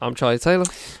I'm Charlie Taylor.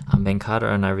 I'm Ben Carter,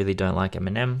 and I really don't like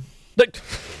Eminem.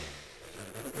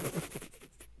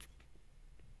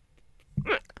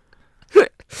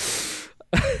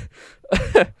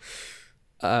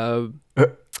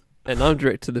 And I'm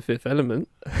director of The Fifth Element,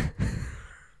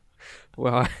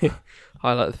 where I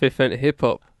highlight the fifth element of hip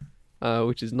hop,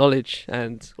 which is knowledge,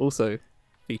 and also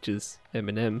features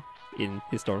Eminem in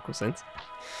historical sense.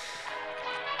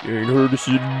 You ain't heard us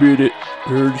in a minute.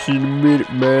 Heard us in a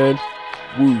minute, man.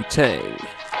 Wu-Tang.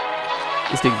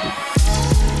 Let's dig deep.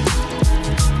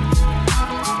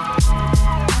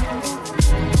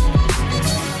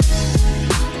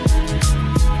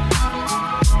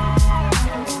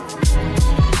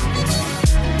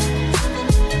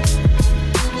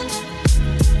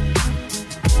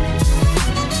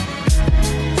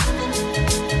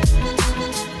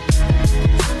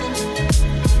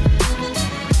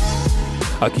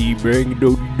 I keep banging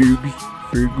those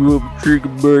niggas, finger up a trigger,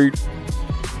 mate.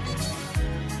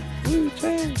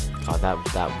 Wu-Tang. Oh,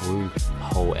 that Wu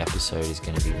whole episode is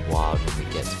going to be wild when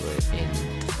we get to it in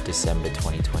December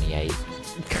 2028.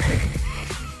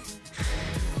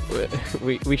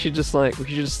 we should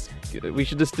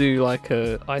just do like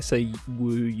I say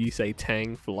woo, you say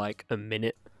tang for like a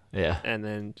minute, Yeah. and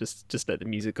then just let the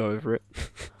music go over it.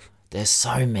 There's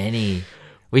so many.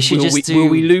 We should Will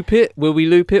we loop it? Will we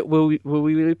loop it? Will we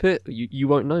loop it? You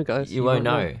won't know, guys. You won't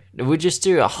know. We'll just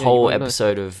do a whole won't know.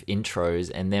 episode of intros,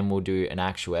 and then we'll do an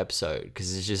actual episode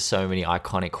because there's just so many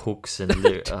iconic hooks and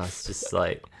it's just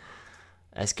like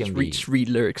that's gonna be. Just read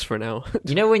lyrics for an hour.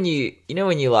 You know when you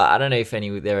like, I don't know if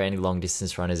there are any long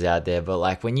distance runners out there, but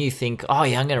like when you think, oh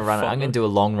yeah, I'm gonna do a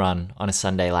long run on a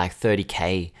Sunday, like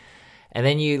 30K. And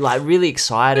then you like really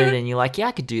excited and you're like, yeah,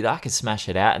 I could do that. I could smash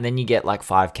it out. And then you get like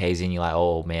 5Ks and you're like,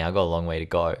 oh man, I got a long way to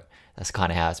go. That's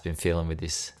kind of how it's been feeling with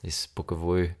this Book of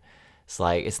Wu. It's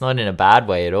like, it's not in a bad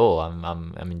way at all.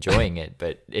 I'm enjoying it,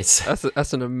 but it's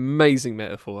that's an amazing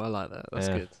metaphor. I like that. That's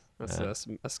Yeah. good.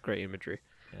 That's great imagery.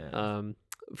 yeah.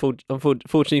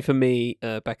 Unfortunately for me,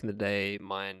 back in the day,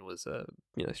 mine was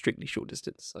strictly short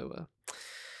distance. So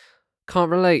can't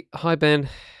relate. Hi Ben,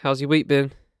 how's your week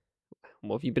been?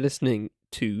 What have you been listening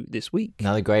to this week?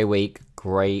 Another great week.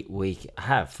 I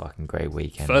had a fucking great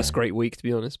weekend. First man. great week, to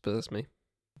be honest, but that's me.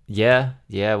 Yeah.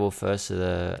 Well, first of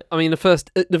The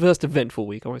first eventful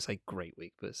week. I won't say great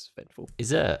week, but it's eventful.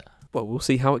 is it? Well, we'll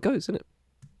see how it goes, isn't it?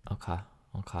 Okay.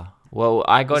 Well,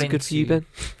 I got Was it into good for you, Ben?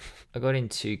 I got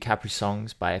into Capri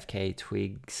Songs by FKA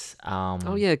Twigs.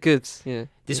 Oh yeah, good. Yeah.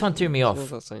 This one threw me off.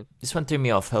 What was I saying? This one threw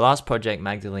me off. Her last project,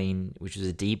 Magdalene, which was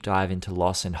a deep dive into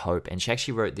loss and hope, and she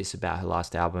actually wrote this about her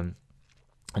last album.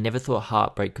 I never thought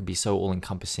heartbreak could be so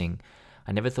all-encompassing.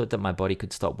 I never thought that my body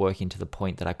could stop working to the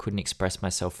point that I couldn't express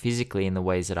myself physically in the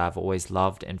ways that I've always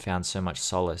loved and found so much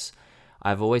solace.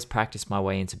 I've always practiced my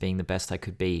way into being the best I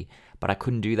could be, but I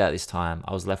couldn't do that this time.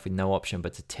 I was left with no option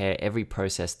but to tear every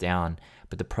process down.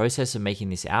 But the process of making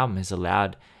this album has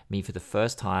allowed me for the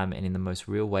first time and in the most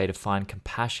real way to find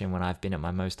compassion when I've been at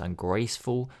my most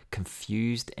ungraceful,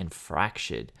 confused, and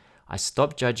fractured. I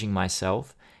stopped judging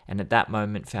myself and at that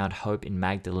moment found hope in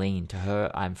Magdalene. To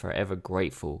her, I'm forever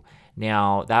grateful.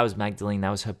 Now, that was Magdalene. That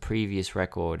was her previous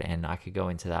record, and I could go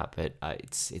into that, but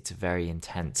it's very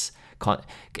intense.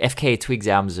 FKA Twigs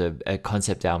albums are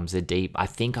concept albums. They're deep. I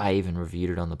think I even reviewed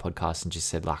it on the podcast and just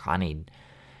said, like, I need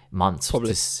months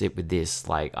to sit with this.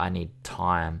 Like, I need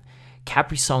time.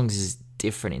 Capri Songs is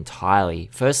different entirely.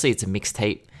 Firstly, it's a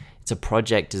mixtape. It's a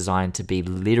project designed to be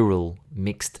literal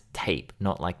mixed tape,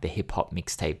 not like the hip hop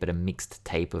mixtape, but a mixed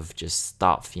tape of just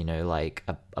stuff, like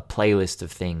a playlist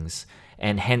of things,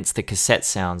 and hence the cassette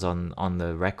sounds on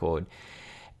the record.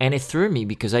 And it threw me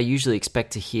because I usually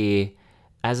expect to hear,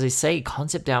 as I say,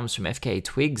 concept albums from FKA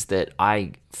Twigs that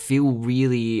I feel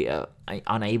really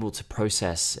unable to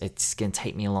process. It's going to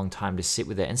take me a long time to sit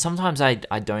with it. And sometimes I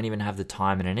don't even have the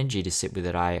time and energy to sit with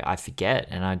it. I forget,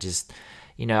 and I just,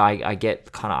 I get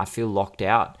I feel locked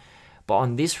out. But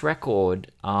on this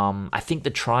record, I think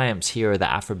the triumphs here are the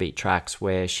Afrobeat tracks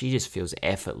where she just feels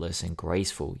effortless and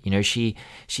graceful. She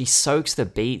soaks the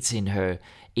beats in her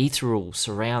ethereal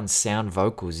surround sound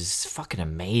vocals. Is fucking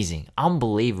amazing,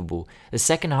 unbelievable. The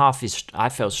second half I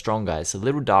felt stronger. It's a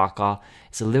little darker,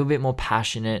 it's a little bit more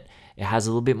passionate, it has a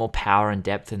little bit more power and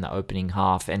depth in the opening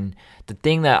half. And the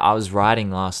thing that I was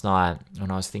writing last night when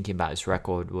I was thinking about this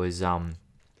record was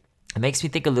it makes me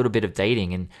think a little bit of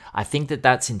dating, and I think that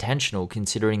that's intentional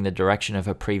considering the direction of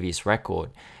her previous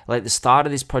record. Like, the start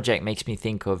of this project makes me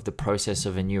think of the process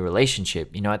of a new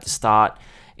relationship. At the start,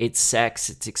 it's sex,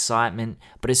 it's excitement,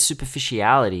 but it's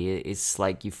superficiality. It's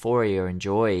like euphoria and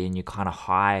joy, and you're kind of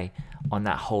high on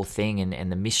that whole thing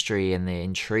and the mystery and the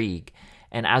intrigue.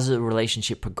 And as the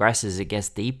relationship progresses, it gets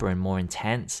deeper and more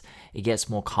intense. It gets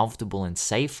more comfortable and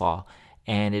safer.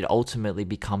 And it ultimately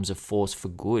becomes a force for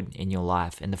good in your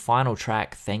life. And the final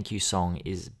track, Thank You Song,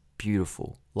 is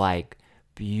beautiful. Like,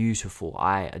 beautiful.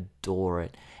 I adore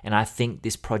it. And I think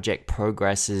this project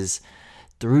progresses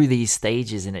through these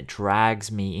stages, and it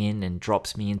drags me in and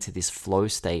drops me into this flow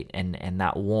state, and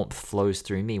that warmth flows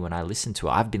through me when I listen to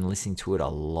it. I've been listening to it a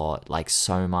lot, like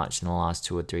so much in the last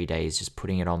 2 or 3 days, just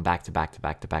putting it on back to back to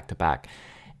back to back to back.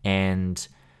 And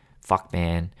fuck,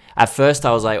 man, at first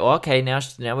I was like, oh, okay, now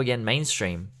we're getting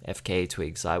mainstream FKA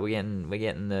Twigs, like we're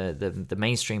getting the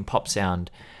mainstream pop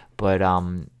sound. But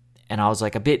and I was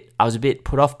a bit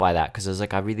put off by that, because I was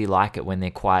like, I really like it when they're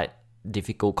quite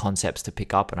difficult concepts to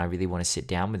pick up and I really want to sit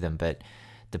down with them. But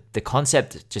the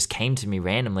concept just came to me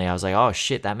randomly. I was like, oh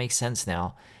shit, that makes sense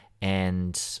now.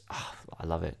 And I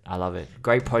love it.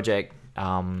 Great project.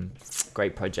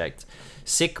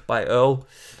 Sick by Earl.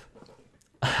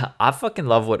 I fucking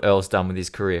love what Earl's done with his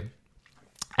career.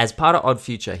 As part of Odd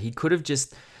Future, he could have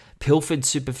just pilfered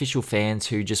superficial fans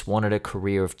who just wanted a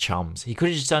career of chums. He could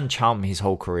have just done Chum his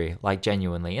whole career, like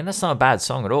genuinely. And that's not a bad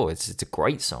song at all. It's a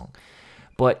great song.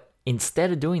 But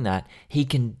instead of doing that, he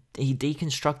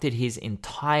deconstructed his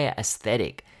entire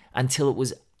aesthetic until it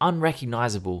was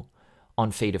unrecognizable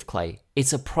on Feet of Clay.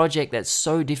 It's a project that's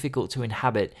so difficult to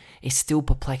inhabit. It's still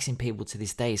perplexing people to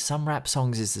this day. Some rap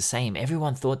songs is the same.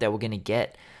 Everyone thought they were going to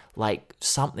get like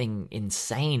something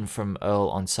insane from Earl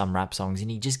on some rap songs,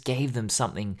 and he just gave them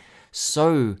something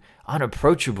so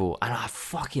unapproachable, and I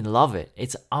fucking love it.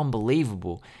 It's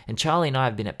unbelievable. And Charlie and I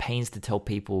have been at pains to tell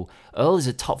people Earl is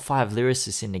a top 5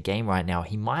 lyricist in the game right now.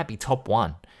 He might be top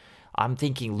 1. I'm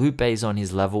thinking Lupe's on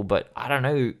his level, but I don't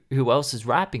know who else is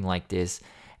rapping like this.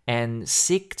 And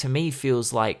Sick to me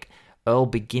feels like Earl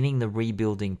beginning the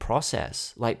rebuilding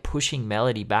process, like pushing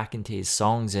melody back into his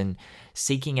songs and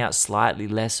seeking out slightly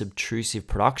less obtrusive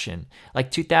production.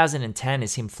 Like 2010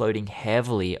 is him floating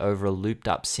heavily over a looped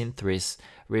up synth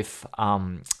riff.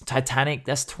 Titanic,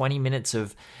 that's 20 minutes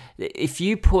of... If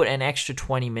you put an extra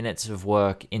 20 minutes of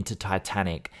work into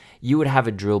Titanic, you would have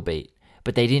a drill beat.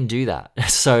 But they didn't do that.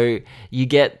 So you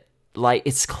get... Like,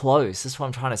 it's close. That's what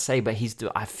I'm trying to say. But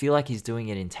I feel like he's doing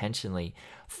it intentionally.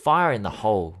 Fire in the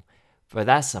Hole. Bro,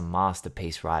 that's a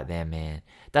masterpiece right there, man.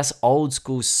 That's old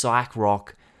school psych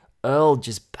rock. Earl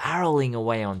just barreling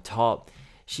away on top.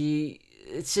 She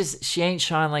ain't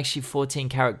shine like she 14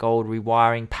 karat gold,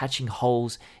 rewiring, patching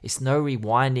holes. It's no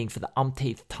rewinding for the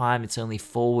umpteenth time. It's only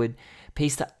forward.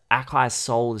 Peace to Akai's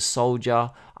soul, the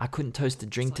soldier. I couldn't toast a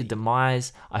drink to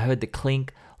demise. I heard the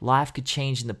clink. Life could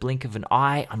change in the blink of an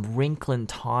eye. I'm wrinkling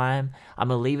time.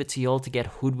 I'ma leave it to y'all to get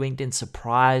hoodwinked and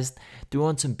surprised. Threw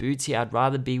on some booty, I'd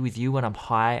rather be with you when I'm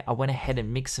high. I went ahead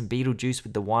and mixed some Beetlejuice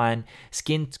with the wine.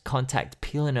 Skin contact,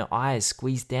 peeling her eyes,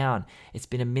 squeezed down. It's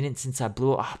been a minute since I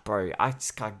blew it. Bro, I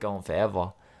just can't go on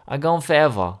forever. I'm going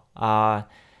forever.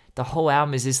 The whole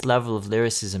album is this level of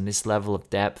lyricism, this level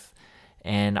of depth.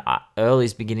 And Earl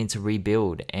is beginning to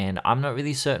rebuild, and I'm not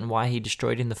really certain why he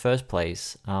destroyed in the first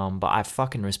place, but I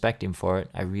fucking respect him for it.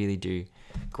 I really do.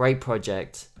 Great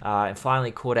project. And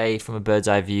finally, Cordae from A Bird's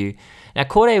Eye View. Now,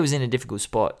 Cordae was in a difficult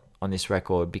spot on this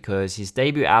record because his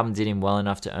debut album did him well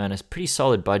enough to earn a pretty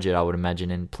solid budget, I would imagine,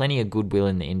 and plenty of goodwill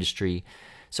in the industry.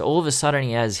 So all of a sudden,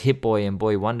 he has Hit Boy and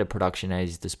Boy Wonder production at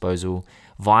his disposal.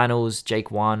 Vinyls,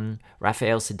 Jake One,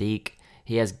 Raphael Sadiq.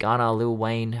 He has Gunna, Lil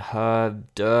Wayne, Herb,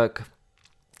 Dirk,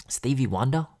 Stevie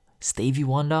Wonder.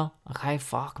 Okay,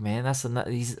 fuck, man, that's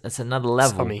another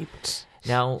level.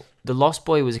 Now, The Lost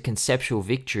Boy was a conceptual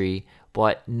victory,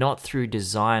 but not through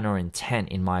design or intent,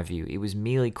 in my view. It was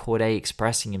merely Cordae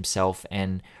expressing himself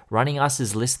and running us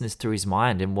as listeners through his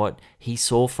mind and what he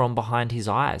saw from behind his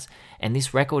eyes. And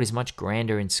this record is much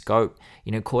grander in scope.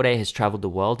 You know, Cordae has traveled the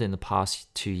world in the past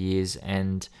 2 years,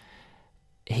 and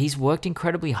he's worked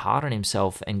incredibly hard on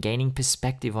himself and gaining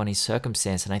perspective on his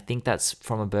circumstance. And I think that's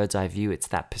from a bird's eye view. It's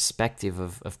that perspective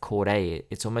of Cordae.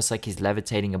 It's almost like he's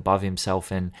levitating above himself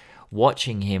and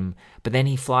watching him, but then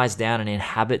he flies down and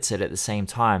inhabits it at the same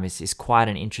time. It's quite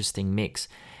an interesting mix.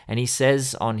 And he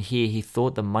says on here he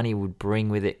thought the money would bring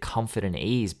with it comfort and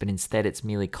ease, but instead it's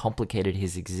merely complicated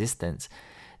his existence.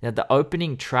 Now, the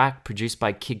opening track produced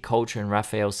by Kid Culture and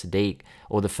Raphael Sadiq,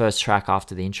 or the first track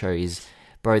after the intro, is...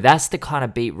 Bro, that's the kind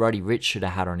of beat Roddy Ricch should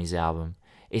have had on his album.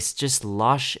 It's just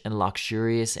lush and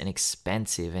luxurious and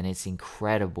expensive, and it's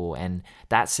incredible. And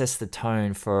that sets the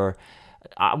tone for,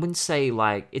 I wouldn't say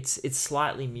like, it's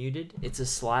slightly muted. It's a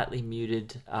slightly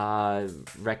muted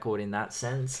record in that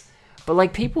sense. But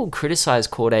like, people criticize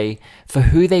Cordae for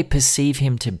who they perceive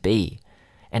him to be.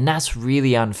 And that's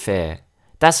really unfair.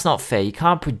 That's not fair. You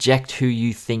can't project who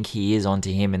you think he is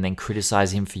onto him and then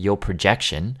criticize him for your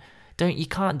projection. You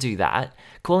can't do that.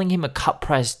 Calling him a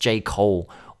cut-priced J. Cole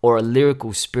or a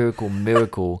lyrical, spiritual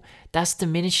miracle, that's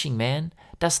diminishing, man.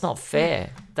 That's not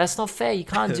fair. That's not fair. You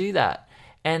can't do that.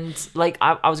 And like,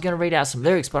 I was going to read out some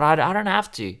lyrics, but I don't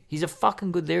have to. He's a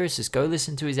fucking good lyricist. Go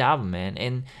listen to his album, man.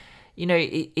 And, you know,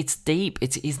 it's deep.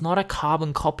 He's not a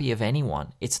carbon copy of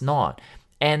anyone. It's not.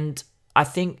 And I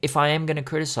think if I am going to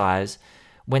criticize,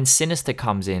 when Sinister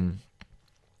comes in,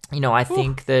 you know, I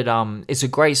think that it's a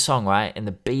great song, right? And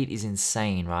the beat is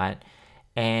insane, right?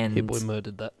 And Hit Boy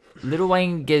murdered that. Lil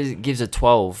Wayne gives a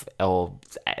 12 or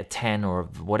a 10 or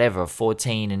whatever,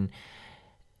 14. And,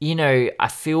 you know, I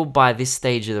feel by this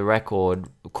stage of the record,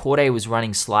 Cordae was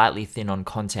running slightly thin on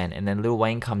content, and then Lil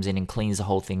Wayne comes in and cleans the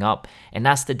whole thing up. And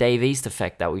that's the Dave East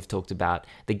effect that we've talked about.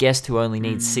 The guest who only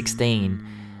needs 16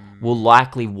 will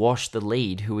likely wash the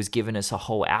lead who has given us a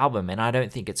whole album. And I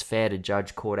don't think it's fair to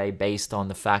judge Cordae based on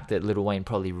the fact that Lil Wayne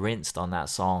probably rinsed on that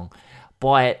song.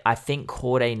 But I think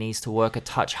Cordae needs to work a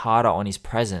touch harder on his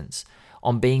presence,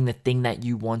 on being the thing that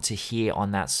you want to hear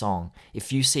on that song.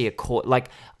 If you see a like,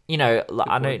 you know,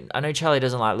 I know Charlie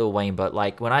doesn't like Lil Wayne, but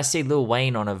like when I see Lil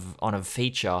Wayne on a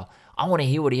feature, I want to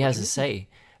hear what he has to say.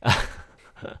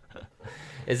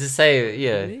 It's to say,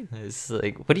 yeah. It's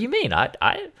like, what do you mean?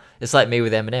 It's like me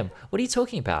with Eminem. What are you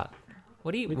talking about?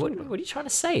 What are you trying to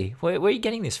say? Where are you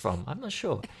getting this from? I'm not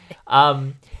sure.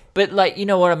 But like, you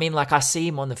know what I mean? Like I see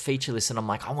him on the feature list and I'm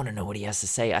like, I want to know what he has to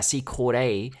say. I see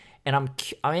Cordae and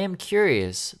I am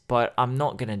curious, but I'm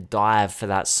not going to dive for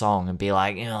that song and be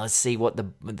like, you know, let's see what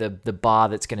the bar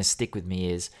that's going to stick with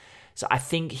me is. So I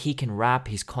think he can rap.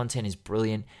 His content is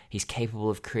brilliant. He's capable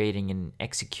of creating and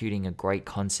executing a great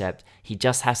concept. He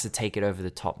just has to take it over the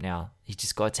top now. He's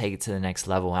just got to take it to the next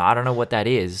level. And I don't know what that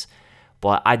is,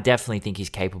 but I definitely think he's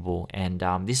capable. And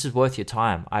this is worth your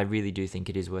time. I really do think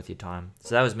it is worth your time.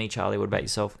 So that was me, Charlie. What about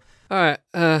yourself? All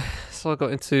right. So I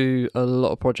got into a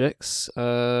lot of projects.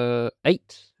 8,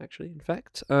 actually, in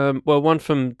fact. Well, one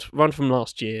from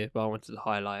last year, but I wanted to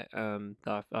highlight.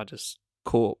 That I just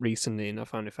caught recently and I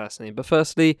found it fascinating. But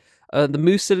firstly, the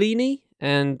Mussolini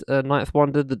and Ninth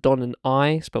Wonder, the Don and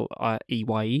I, spelled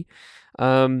Eye.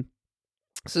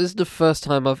 So this is the first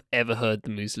time I've ever heard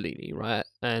the Mussolini, right?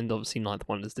 And obviously Ninth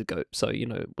Wonder's the GOAT, so you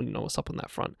know what's up on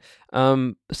that front.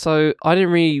 So I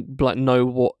didn't really know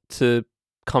what to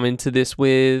come into this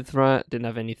with, right? Didn't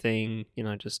have anything,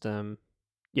 just didn't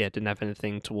have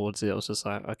anything towards it. I was just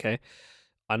like, okay,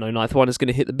 I know Ninth Wonder's going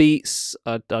to hit the beats.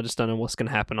 I just don't know what's going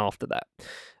to happen after that.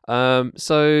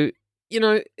 So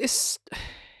it's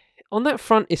on that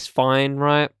front, it's fine,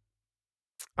 right?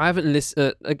 I haven't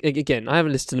listened again. I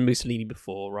haven't listened to Mussolini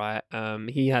before, right?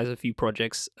 He has a few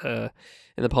projects in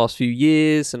the past few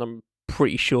years, and I'm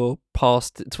pretty sure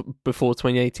before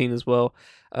 2018 as well.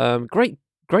 Great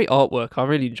artwork. I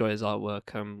really enjoy his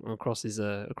artwork across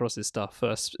his stuff.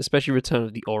 Especially Return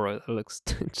of the Oro. It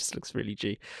just looks really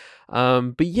G.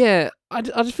 But yeah, I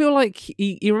just feel like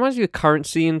he reminds me of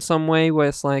Currency in some way, where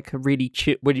it's like a really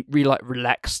really like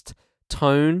relaxed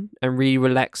tone and really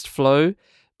relaxed flow.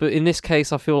 But in this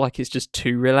case, I feel like it's just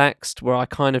too relaxed, where I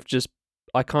kind of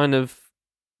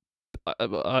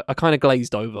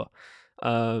glazed over.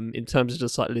 In terms of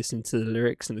just like listening to the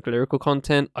lyrics and the lyrical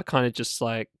content, I kind of just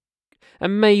like,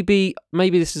 and maybe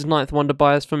this is Ninth Wonder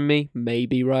bias from me,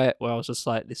 maybe, right? Where I was just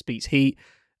like, this beats heat,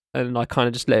 and I kind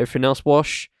of just let everything else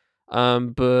wash.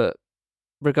 But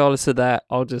regardless of that,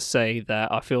 I'll just say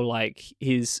that I feel like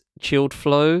his chilled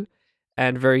flow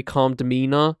and very calm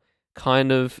demeanor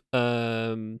kind of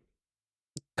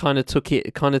took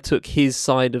his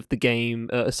side of the game,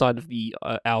 side of the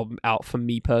album out for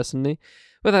me personally.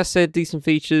 With that said, decent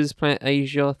features: Planet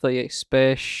Asia, 38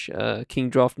 Special, King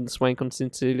Draft and Swank on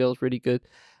Centennial was really good.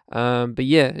 But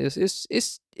yeah, it's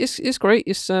great.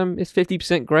 It's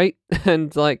 50% great,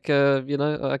 and like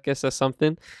I guess that's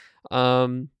something. But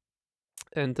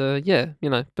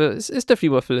it's definitely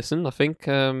worth a listen. I think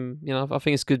I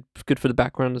think it's good for the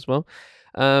background as well.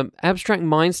 Abstract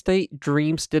Mind State,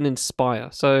 Dream Still Inspire.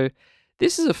 So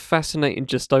this is a fascinating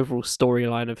just overall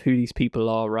storyline of who these people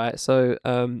are, right? So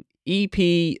EP,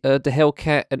 The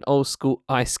Hellcat, and Old School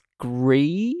Ice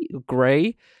Gray.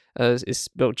 It's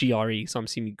spelled GRE, so I'm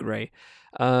assuming Gray.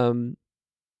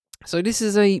 So this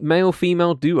is a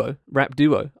male-female rap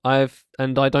duo.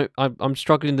 I'm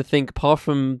struggling to think, apart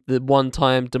from the one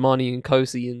time Damani and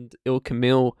Kosi and Il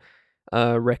Camille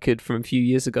record from a few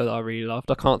years ago that I really loved,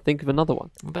 I can't think of another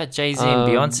one. What about Jay-Z and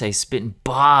Beyonce spitting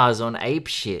bars on ape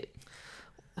shit?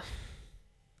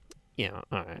 Yeah,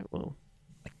 alright, well,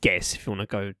 I guess if you want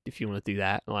to do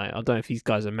that. Like, I don't know if these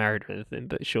guys are married or anything,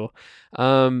 but sure.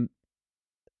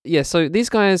 yeah, so these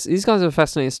guys have a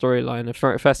fascinating storyline,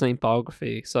 a fascinating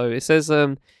biography. So it says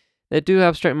they do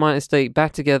Abstract Mind Estate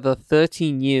back together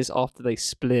 13 years after they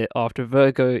split, after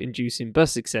Virgo inducing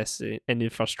burst success and in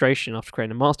frustration after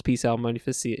creating a masterpiece album, only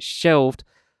to see it shelved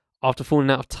after falling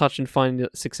out of touch and finding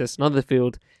success in another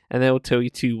field. And they'll tell you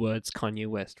two words: Kanye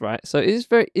West, right? So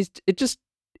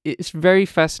it's very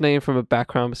fascinating from a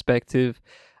background perspective.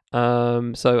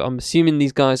 So I'm assuming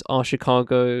these guys are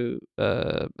Chicago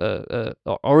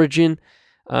origin.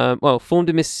 Well, formed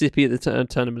in Mississippi at the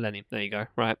turn of millennium. There you go.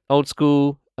 Right, old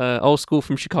school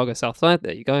from Chicago South Side.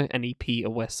 There you go. And EP a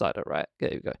West Sider. Right,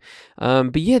 there you go.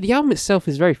 But yeah, the album itself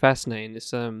is very fascinating.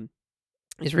 It's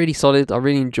really solid. I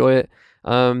really enjoy it.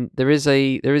 There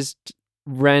is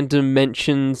random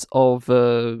mentions of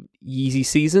Yeezy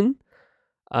season.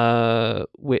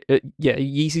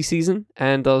 Yeezy season,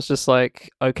 and I was just like,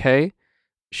 okay,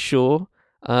 sure.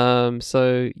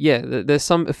 So yeah, there's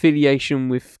some affiliation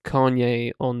with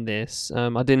Kanye on this.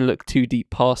 I didn't look too deep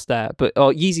past that, but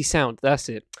Yeezy Sound, that's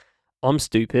it. I'm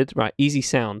stupid, right? Yeezy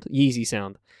Sound,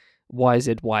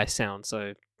 YZY Sound.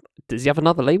 So does he have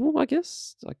another label? I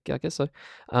guess guess so.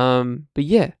 But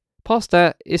yeah, past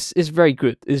that, it's very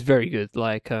good. It's very good.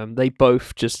 Like they're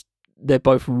both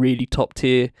really top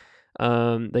tier.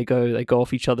 They go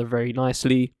off each other very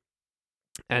nicely,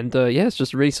 and yeah, it's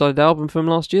just a really solid album from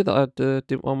last year that I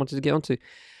wanted to get onto.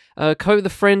 Code the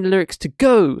Friend Lyrics to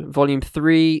Go, Volume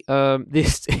 3.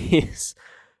 This is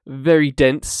very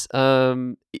dense.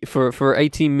 For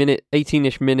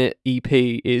 18-ish minute EP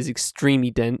is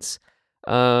extremely dense.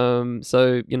 So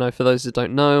for those that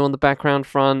don't know, on the background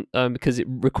front, because it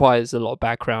requires a lot of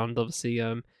background, obviously.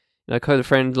 Code the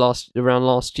Friend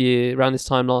around this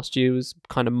time last year was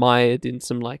kind of mired in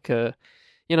some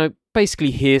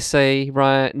basically hearsay,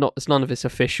 right? None of it's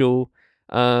official.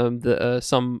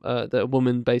 That a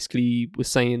woman basically was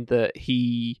saying that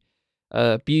he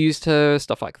abused her,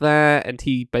 stuff like that, and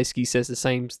he basically says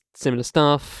the similar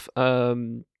stuff.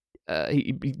 He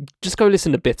just go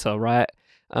listen to Bitter, right?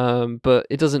 But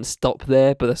it doesn't stop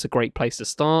there, but that's a great place to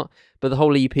start. But the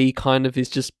whole EP kind of is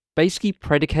just basically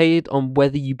predicated on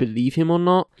whether you believe him or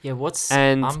not. Yeah,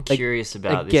 I'm curious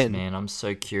about this, man. I'm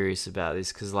so curious about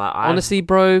this because, honestly,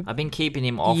 bro, I've been keeping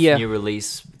him off new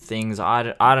release things. I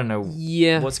don't know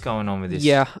what's going on with this.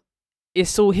 Yeah,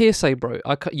 it's all hearsay, bro.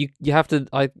 You have to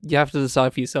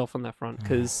decide for yourself on that front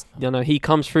because he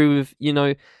comes through with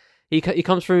he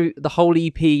comes through the whole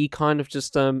EP kind of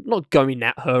just not going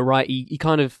at her, right? He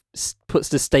kind of puts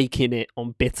the stake in it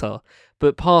on Bitter.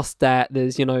 But past that,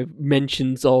 there's,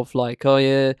 mentions of like, oh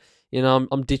yeah,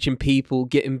 I'm ditching people,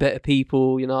 getting better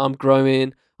people, I'm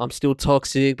growing, I'm still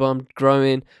toxic, but I'm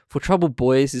growing. For Troubled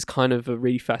Boys is kind of a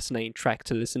really fascinating track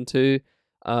to listen to,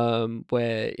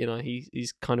 where,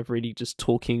 he's kind of really just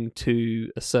talking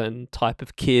to a certain type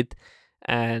of kid,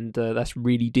 and that's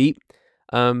really deep.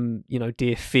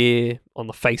 Dear Fear on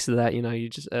the face of that, you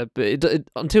just, but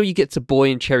until you get to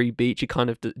Boy and Cherry Beach, it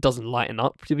kind of doesn't lighten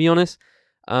up, to be honest.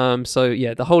 So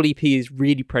yeah, the whole EP is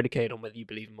really predicated on whether you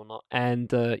believe him or not,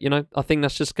 and I think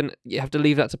that's just you have to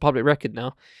leave that to public record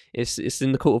now. It's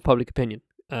in the court of public opinion.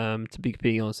 To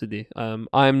be honest with you, I'm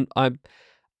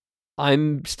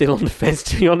still on the fence,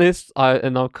 to be honest.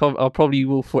 I'll probably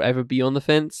will forever be on the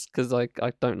fence because I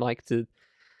don't like to.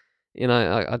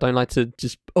 I don't like to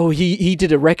just he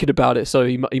did a record about it, so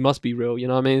he must be real. You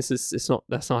know what I mean? That's not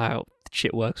how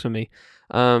shit works for me.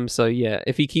 So yeah,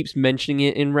 if he keeps mentioning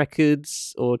it in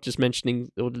records or just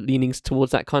mentioning or leaning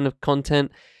towards that kind of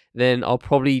content, then I'll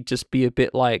probably just be a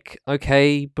bit like,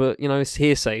 okay, but it's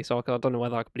hearsay, so I don't know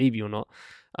whether I can believe you or not.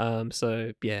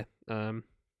 So yeah,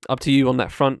 up to you on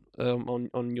that front.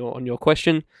 On your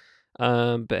question.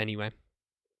 But anyway.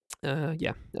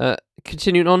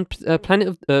 Continuing on,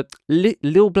 Planet of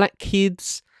Lil Black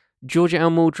Kids, Georgia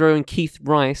L. Muldrow and Keith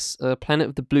Rice, Planet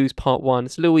of the Blues Part 1.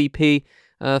 It's a little EP,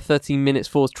 13 minutes,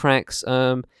 4 tracks.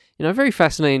 Very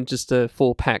fascinating, just a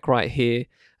 4-pack right here.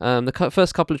 The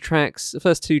first couple of tracks, the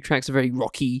first 2 tracks are very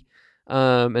rocky,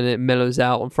 and it mellows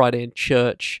out on Friday in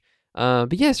Church.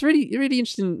 But yeah, it's really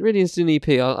interesting EP.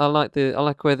 I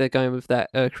like where they're going with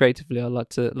that creatively. I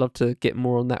love to get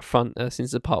more on that front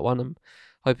since the Part 1. I'm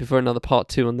hoping for another Part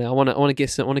 2 on there. I want to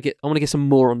get some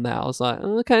more on that. I was like,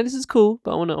 okay, this is cool,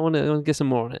 but I want to get some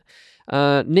more on it.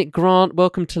 Nick Grant,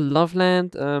 Welcome to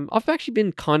Loveland. I've actually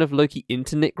been kind of low-key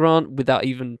into Nick Grant without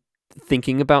even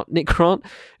thinking about Nick Grant,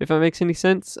 if that makes any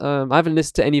sense. I haven't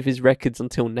listened to any of his records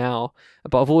until now,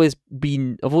 but I've always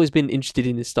been interested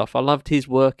in his stuff. I loved his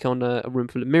work on A Room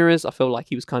Full of Mirrors. I felt like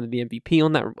he was kind of the MVP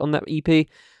on that EP.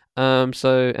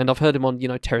 And I've heard him on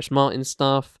Terrace Martin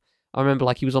stuff. I remember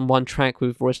like he was on one track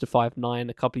with Royce da 5'9"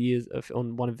 a couple of years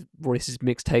on one of Royce's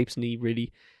mixtapes, and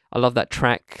I love that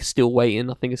track, Still Waiting,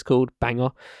 I think it's called, banger.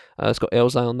 It's got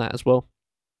Elzhi on that as well.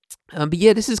 But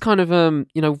yeah, this is kind of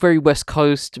very West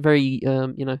Coast, very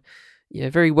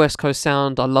very West Coast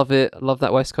sound. I love it. I love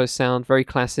that West Coast sound, very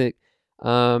classic.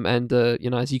 And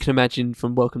as you can imagine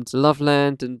from Welcome to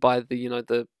Loveland, and by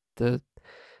the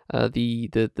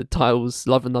titles,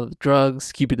 Love and Other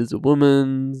Drugs, Cupid is a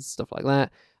Woman, stuff like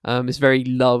that. It's very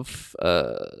love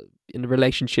in the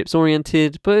relationships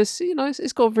oriented, but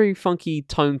it's got a very funky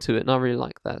tone to it, and I really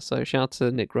like that. So shout out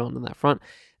to Nick Grant on that front.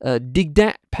 Dig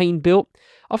That, Pain Built.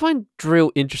 I find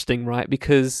drill interesting, right?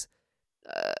 Because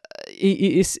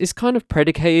it's kind of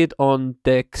predicated on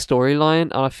their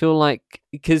storyline, and I feel like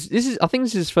because I think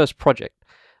this is his first project.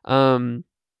 Oh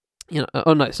no,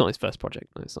 it's not his first project.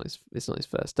 No, it's not his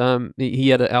first. He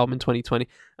had an album in 2020.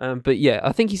 But yeah,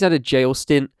 I think he's had a jail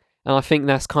stint, and I think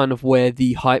that's kind of where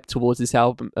the hype towards this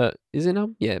album. Is it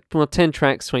now? Yeah, well, 10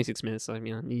 tracks, 26 minutes. So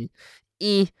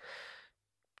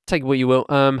take it what you will.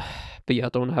 But yeah, I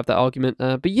don't want to have that argument.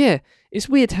 But yeah, it's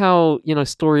weird how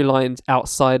storylines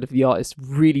outside of the artist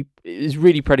is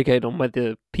really predicated on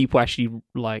whether people actually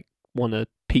like want to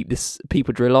peep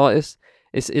a drill artist.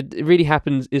 It really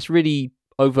happens. It's really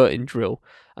overt in drill.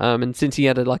 And since he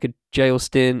had a jail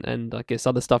stint, and I guess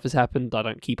other stuff has happened, I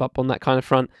don't keep up on that kind of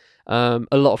front. A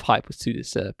lot of hype was to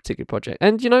this particular project,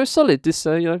 and it's solid. This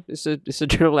it's a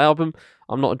drill album.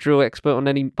 I'm not a drill expert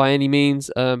by any means,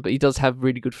 but he does have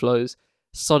really good flows,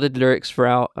 solid lyrics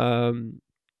throughout.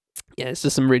 It's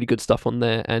just some really good stuff on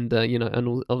there, and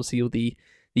obviously all the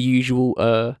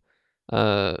usual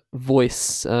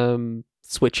voice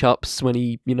switch ups when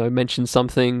he mentions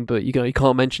something, but you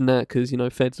can't mention that because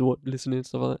feds are listening and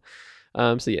stuff like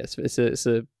that. So yes, it's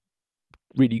a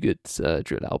really good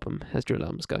drill album, as drill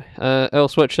albums go. Earl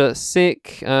Sweatshirt,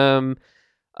 sick.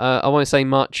 I won't say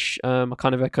much. I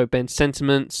kind of echo Ben's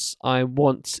sentiments. I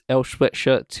want Earl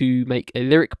Sweatshirt to make a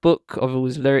lyric book of all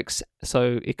his lyrics,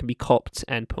 so it can be copped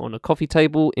and put on a coffee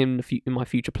table in my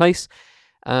future place.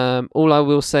 All I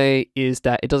will say is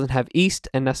that it doesn't have East,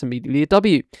 and that's immediately a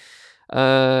W.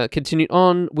 Continue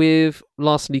on with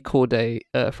lastly Cordae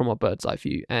from our bird's eye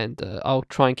view, and I'll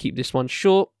try and keep this one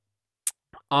short.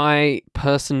 I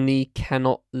personally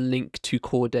cannot link to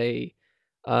Cordae,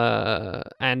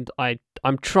 and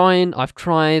I'm trying. I've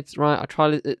tried, right? I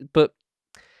tried it, but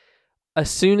as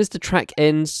soon as the track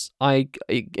ends,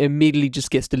 it immediately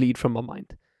just gets deleted from my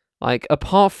mind. Like,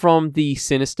 apart from the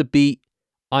sinister beat,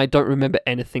 I don't remember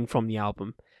anything from the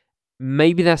album.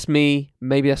 Maybe that's me.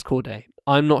 Maybe that's Cordae.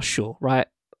 I'm not sure, right?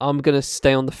 I'm gonna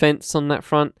stay on the fence on that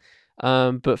front.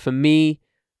 But for me,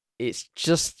 it's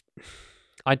just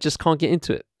I just can't get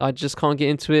into it.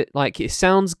 Like, it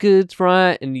sounds good,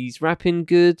 right? And he's rapping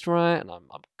good, right? And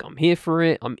I'm here for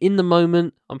it. I'm in the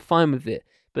moment. I'm fine with it.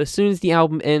 But as soon as the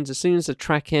album ends, as soon as the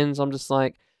track ends, I'm just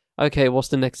like, okay, what's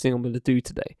the next thing I'm gonna do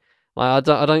today? Like,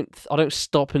 I don't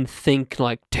stop and think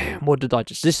like, damn, what did I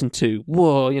just listen to?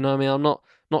 Whoa, you know what I mean? I'm not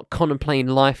contemplating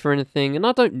life or anything, and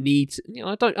I don't need,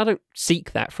 I don't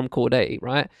seek that from Cordae,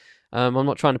 right? I'm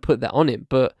not trying to put that on him,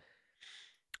 but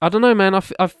I don't know, man.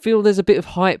 I feel there's a bit of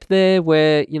hype there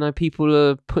where people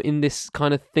are putting this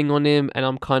kind of thing on him, and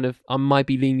I might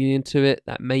be leaning into it.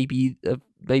 That may be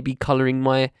coloring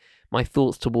my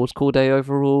thoughts towards Cordae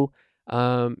overall.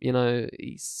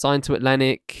 He's signed to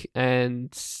Atlantic,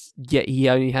 and yet he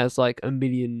only has like 1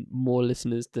 million more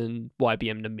listeners than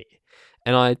YBN Nahmir.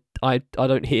 And I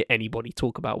don't hear anybody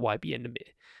talk about YBN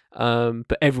Nahmir.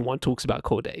 But everyone talks about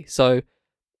Cordae. So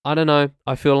I don't know.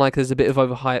 I feel like there's a bit of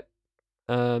overhype.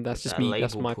 That's just me.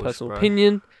 That's my personal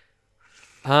opinion.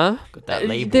 Huh? Got that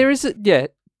label. There is the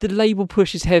label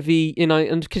push is heavy,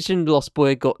 and Kitchen Lost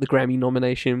Boy got the Grammy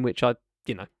nomination, which Grammys.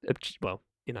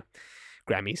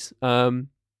 I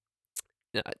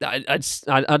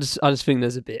just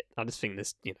think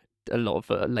there's a lot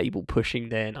of label pushing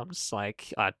there, and I'm just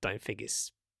like, I don't think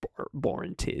it's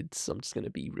warranted. So I'm just gonna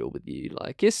be real with you.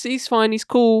 Like, he's fine, he's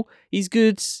cool, he's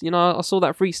good. I saw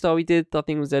that freestyle he did. I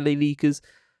think it was LA Leakers.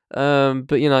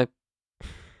 But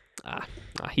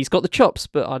he's got the chops,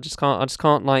 but I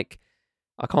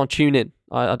can't tune in.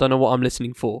 I don't know what I'm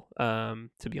listening for,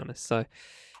 to be honest. So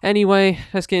anyway,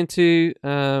 let's get into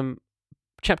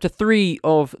chapter 3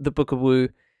 of the Book of Wu,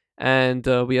 and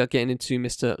we are getting into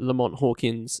Mr. Lamont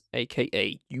Hawkins,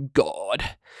 aka You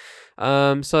God.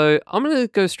 So I'm gonna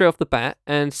go straight off the bat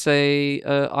and say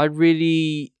I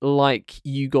really like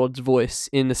You God's voice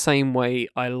in the same way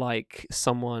I like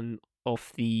someone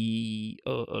of the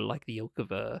like the ilk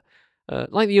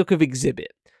of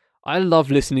Exhibit. I love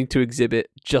listening to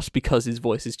Exhibit just because his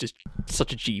voice is just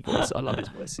such a G voice. I love his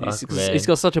voice. Fuck, man. He's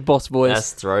got such a boss voice.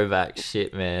 That's throwback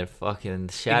shit, man. Fucking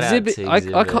shout Exhibit, out to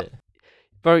Exhibit. I can't,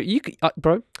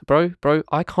 bro.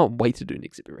 I can't wait to do an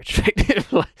Exhibit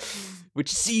retrospective. Like,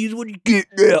 which sees what you get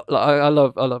now. Like, I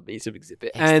love me some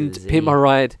Exhibit. X to And the Z. Pimp My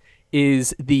Ride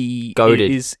is the Goated.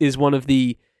 is one of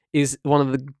the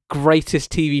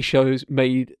greatest TV shows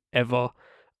made ever.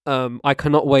 I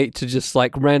cannot wait to just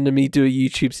like randomly do a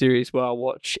YouTube series where I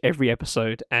watch every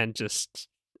episode and just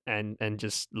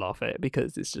laugh at it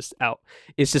because it's just out.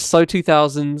 It's just so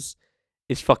 2000s.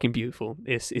 It's fucking beautiful.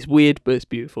 It's weird, but it's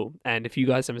beautiful. And if you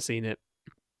guys haven't seen it,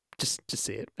 just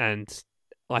see it. And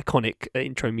iconic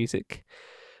intro music.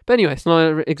 But anyway, it's not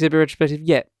an Exhibit retrospective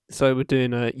yet. So we're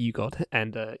doing You God,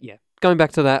 and yeah, going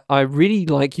back to that, I really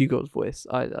like You God's voice.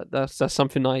 That's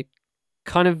something I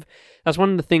kind of, that's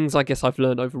one of the things I guess I've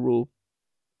learned overall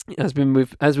as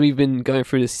we've been going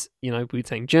through this,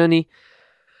 Wu-Tang journey.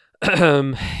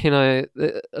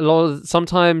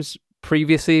 Sometimes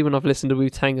previously when I've listened to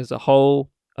Wu-Tang as a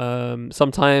whole,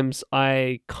 sometimes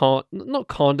I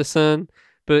can't discern,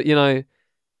 but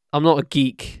I'm not a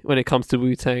geek when it comes to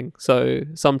Wu-Tang, so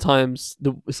sometimes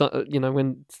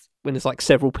when there's like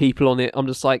several people on it, I'm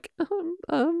just like,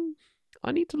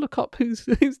 I need to look up who's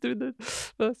doing the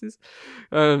verses.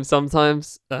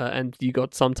 Sometimes, and You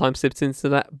God sometimes slips into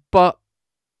that, but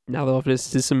now that I've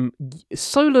listened to some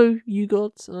solo You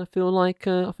Gods, I feel like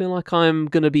I'm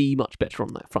gonna be much better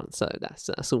on that front. So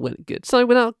that's all well and good. So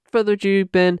without further ado,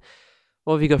 Ben,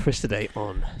 what have you got for us today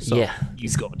on You God?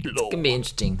 It's gonna be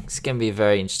interesting. It's gonna be a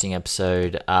very interesting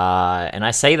episode. And I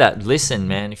say that, listen,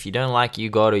 man, if you don't like You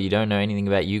God or you don't know anything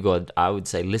about You God, I would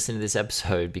say listen to this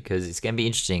episode because it's gonna be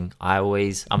interesting.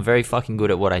 I'm very fucking good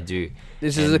at what I do.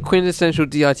 This is a quintessential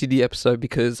DITD episode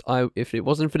because if it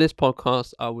wasn't for this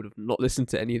podcast, I would have not listened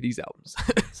to any of these albums.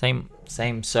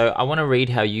 Same. So I want to read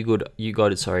how You God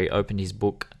opened his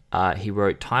book. He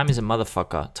wrote, "Time is a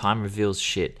motherfucker. Time reveals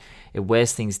shit. It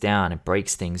wears things down, it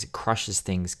breaks things, it crushes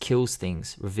things, kills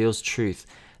things, reveals truth.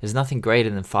 There's nothing greater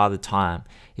than Father Time.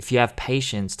 If you have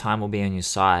patience, time will be on your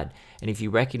side. And if you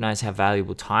recognize how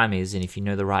valuable time is, and if you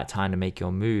know the right time to make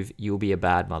your move, you'll be a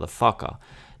bad motherfucker."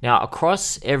 Now,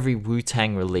 across every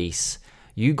Wu-Tang release,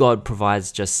 You God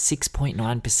provides just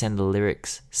 6.9% of the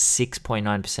lyrics.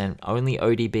 6.9%. Only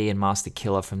ODB and Master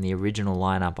Killer from the original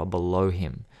lineup are below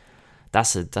him.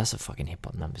 That's a fucking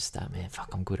hip-hop number stat, man.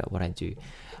 Fuck, I'm good at what I do.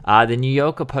 The New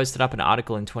Yorker posted up an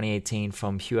article in 2018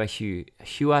 from Hua Hsu.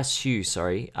 He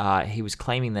was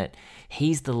claiming that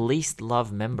he's the least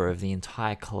loved member of the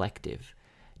entire collective.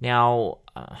 Now,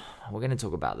 we're going to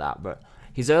talk about that, but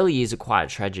his early years are quite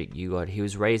tragic, You God. He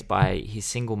was raised by his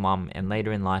single mum, and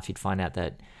later in life he'd find out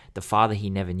that the father he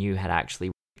never knew had actually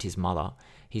raped his mother.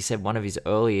 He said one of his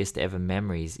earliest ever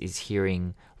memories is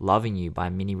hearing Loving You by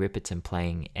Minnie Riperton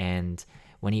playing, and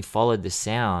when he followed the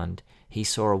sound, he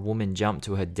saw a woman jump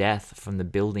to her death from the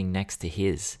building next to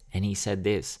his. And he said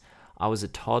this, "I was a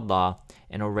toddler,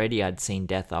 and already I'd seen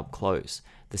death up close.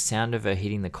 The sound of her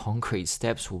hitting the concrete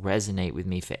steps will resonate with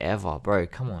me forever." Bro,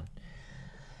 come on.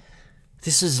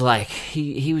 This is like,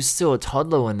 he was still a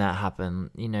toddler when that happened.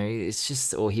 It's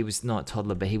just, or he was not a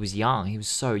toddler, but he was young. He was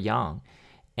so young.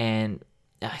 And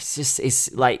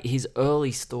it's like his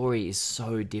early story is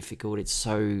so difficult. It's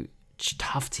so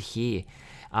tough to hear.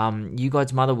 You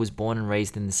God's mother was born and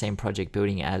raised in the same project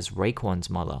building as Raekwon's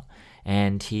mother.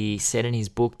 And he said in his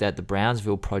book that the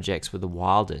Brownsville projects were the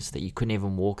wildest, that you couldn't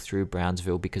even walk through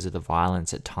Brownsville because of the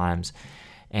violence at times.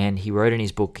 And he wrote in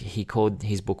his book, he called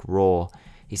his book Raw.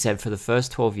 He said, "For the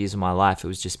first 12 years of my life, it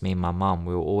was just me and my mum.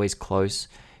 We were always close.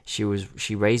 She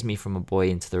raised me from a boy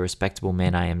into the respectable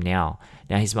man I am now."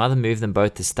 Now, his mother moved them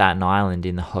both to Staten Island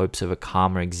in the hopes of a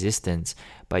calmer existence,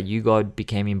 but You God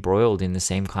became embroiled in the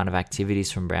same kind of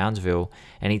activities from Brownsville,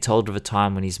 and he told of a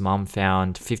time when his mum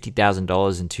found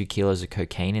 $50,000 and 2 kilos of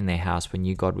cocaine in their house when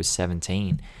You God was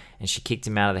 17, and she kicked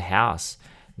him out of the house.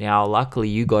 Now, luckily,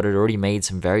 You God had already made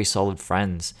some very solid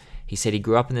friends. He said he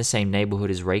grew up in the same neighborhood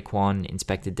as Raekwon,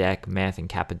 Inspector Deck, Meth, and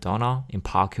Capadonna in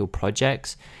Park Hill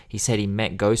Projects. He said he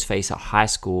met Ghostface at high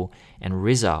school and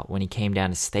RZA when he came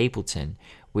down to Stapleton,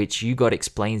 which You God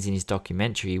explains in his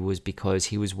documentary was because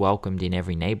he was welcomed in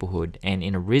every neighborhood. And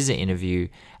in a RZA interview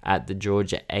at the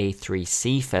Georgia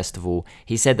A3C Festival,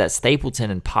 he said that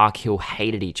Stapleton and Park Hill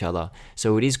hated each other.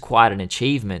 So it is quite an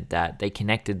achievement that they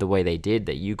connected the way they did,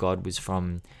 that You God was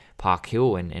from Park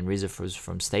Hill and RZA was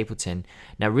from Stapleton.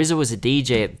 Now, RZA was a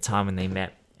DJ at the time when they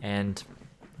met, and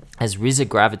As RZA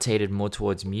gravitated more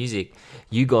towards music,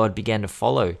 U-God began to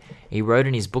follow. He wrote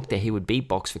in his book that he would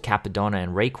beatbox for Capadonna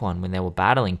and Raekwon when they were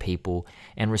battling people,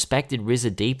 and respected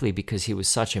RZA deeply because he was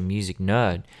such a music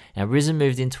nerd. Now, RZA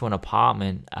moved into an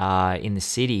apartment in the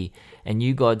city, and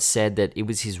U-God said that it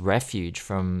was his refuge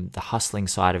from the hustling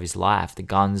side of his life, the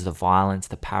guns, the violence,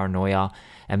 the paranoia,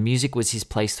 and music was his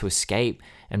place to escape.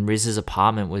 And RZA's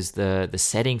apartment was the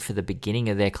setting for the beginning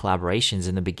of their collaborations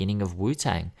and the beginning of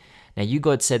Wu-Tang. Now,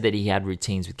 U-God said that he had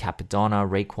routines with Capadonna,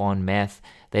 Raekwon, Meth.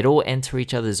 They'd all enter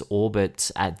each other's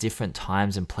orbits at different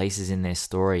times and places in their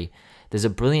story. There's a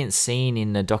brilliant scene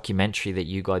in the documentary that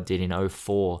U-God did in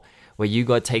 '04 where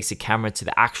U-God takes a camera to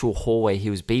the actual hallway he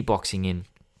was beatboxing in.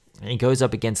 And he goes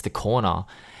up against the corner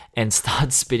and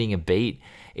starts spitting a beat.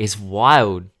 It's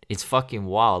wild. It's fucking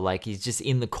wild. Like, he's just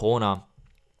in the corner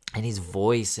and his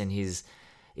voice and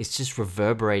it's just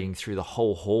reverberating through the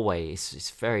whole hallway.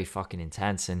 It's very fucking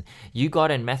intense. And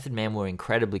U-God and Method Man were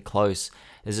incredibly close.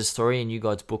 There's a story in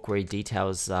U-God's book where he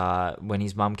details when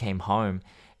his mum came home,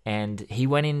 and he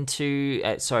went into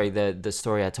the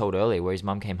story I told earlier where his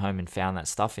mum came home and found that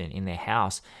stuff in their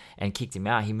house and kicked him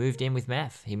out. He moved in with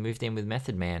Meth. He moved in with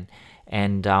Method Man.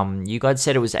 And U-God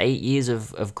said it was 8 years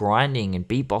of grinding and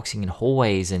beatboxing in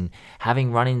hallways and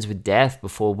having run-ins with Death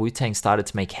before Wu-Tang started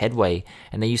to make headway.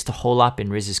 And they used to hole up in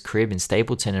RZA's crib in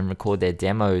Stapleton and record their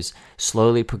demos,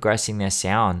 slowly progressing their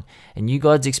sound. And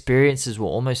U-God's experiences were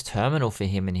almost terminal for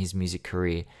him in his music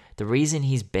career. The reason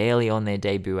he's barely on their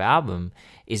debut album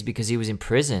is because he was in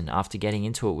prison after getting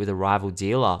into it with a rival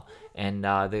dealer. And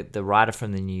the writer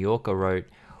from the New Yorker wrote,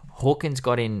 Hawkins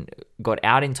got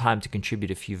out in time to contribute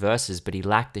a few verses, but he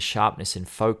lacked the sharpness and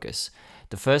focus.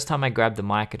 The first time I grabbed the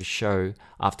mic at a show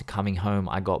after coming home,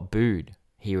 I got booed,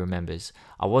 he remembers.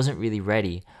 I wasn't really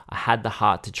ready. I had the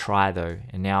heart to try though.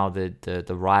 And now the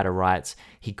writer writes,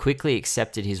 he quickly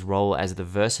accepted his role as the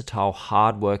versatile,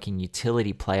 hard-working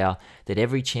utility player that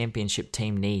every championship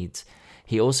team needs.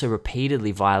 He also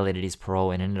repeatedly violated his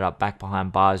parole and ended up back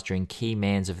behind bars during key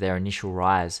mans of their initial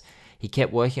rise. He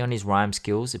kept working on his rhyme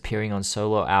skills, appearing on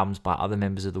solo albums by other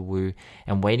members of the Wu,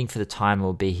 and waiting for the time it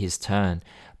would be his turn.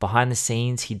 Behind the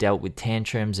scenes, he dealt with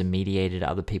tantrums and mediated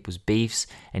other people's beefs,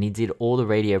 and he did all the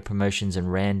radio promotions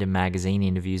and random magazine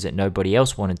interviews that nobody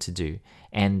else wanted to do.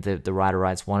 And the writer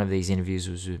writes, one of these interviews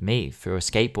was with me for a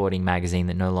skateboarding magazine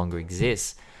that no longer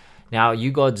exists. Now,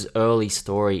 U-God's early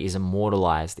story is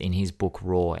immortalized in his book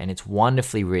Raw, and it's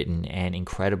wonderfully written and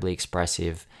incredibly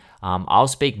expressive. I'll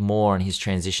speak more on his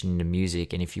transition into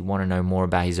music, and if you want to know more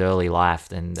about his early life,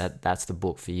 then that's the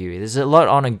book for you. There's a lot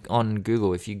on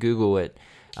Google. If you Google it,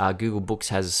 Google Books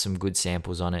has some good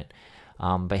samples on it.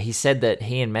 But he said that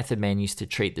he and Method Man used to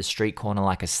treat the street corner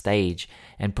like a stage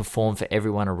and perform for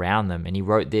everyone around them. And he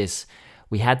wrote this,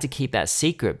 we had to keep that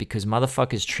secret because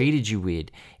motherfuckers treated you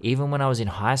weird. Even when I was in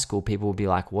high school, people would be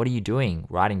like, what are you doing?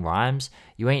 Writing rhymes?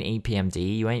 You ain't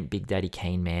EPMD. You ain't Big Daddy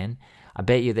Kane, man. I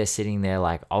bet you they're sitting there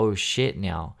like, oh shit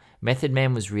now. Method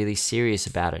Man was really serious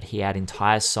about it. He had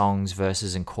entire songs,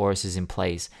 verses, and choruses in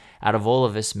place. Out of all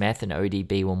of us, Meth and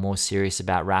ODB were more serious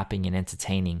about rapping and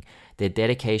entertaining. Their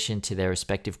dedication to their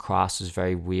respective crafts was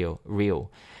very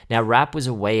real. Now, rap was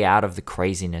a way out of the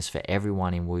craziness for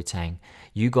everyone in Wu-Tang.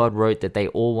 U-God wrote that they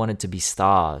all wanted to be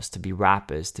stars, to be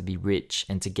rappers, to be rich,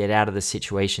 and to get out of the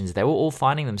situations they were all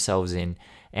finding themselves in.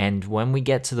 And when we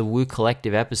get to the Wu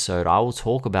Collective episode, I will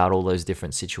talk about all those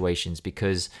different situations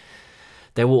because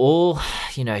they were all,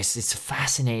 it's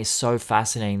fascinating. It's so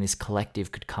fascinating this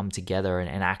collective could come together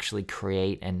and actually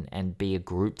create and be a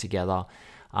group together.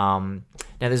 Now,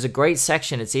 there's a great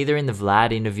section. It's either in the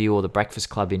Vlad interview or the Breakfast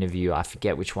Club interview. I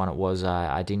forget which one it was.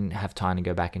 I didn't have time to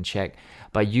go back and check.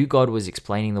 But U-God was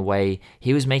explaining the way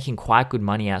he was making quite good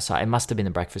money outside. It must have been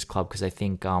the Breakfast Club because I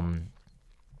think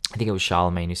it was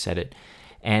Charlemagne who said it.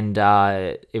 And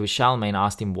it was Charlemagne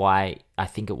asked him why, I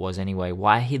think it was anyway,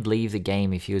 why he'd leave the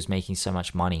game if he was making so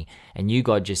much money. And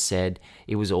U-God just said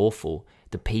it was awful.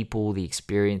 The people, the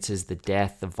experiences, the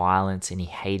death, the violence, and he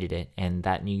hated it. And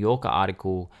that New Yorker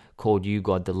article called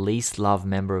U-God the least loved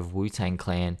member of Wu-Tang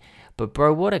Clan. But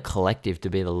bro, what a collective to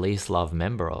be the least loved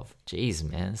member of. Jeez,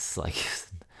 man, it's like,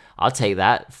 I'll take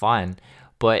that, fine.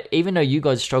 But even though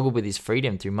U-God struggled with his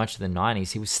freedom through much of the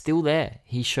 90s, he was still there.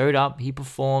 He showed up, he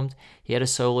performed, he had a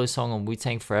solo song on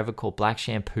Wu-Tang Forever called Black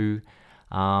Shampoo.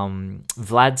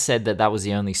 Vlad said that was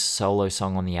the only solo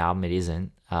song on the album. It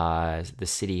isn't. The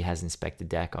City has Inspector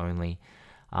Deck only.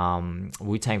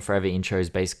 Wu-Tang Forever intro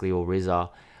is basically all RZA.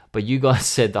 But U-God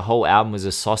said the whole album was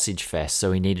a sausage fest,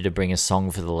 so he needed to bring a song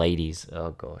for the ladies.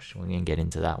 Oh gosh, we're going to get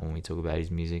into that when we talk about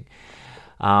his music.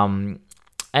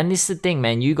 And this is the thing,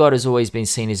 man. U-God has always been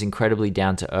seen as incredibly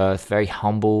down to earth, very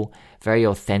humble, very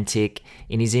authentic.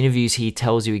 In his interviews, he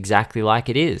tells you exactly like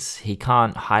it is. He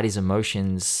can't hide his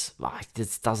emotions, like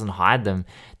just doesn't hide them.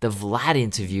 The Vlad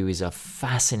interview is a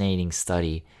fascinating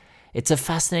study. It's a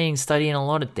fascinating study in a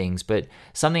lot of things, but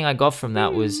something I got from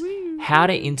that was how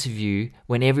to interview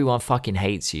when everyone fucking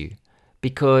hates you.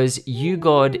 Because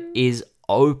U-God is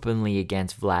openly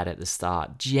against Vlad at the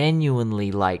start,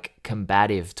 genuinely like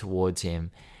combative towards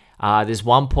him. There's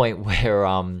one point where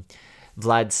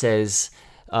Vlad says,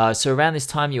 so around this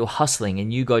time you were hustling,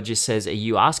 and U-God just says, are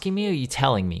you asking me or are you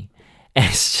telling me? And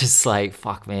it's just like,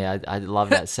 fuck me, I love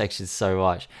that section so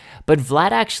much. But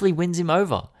Vlad actually wins him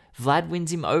over. Vlad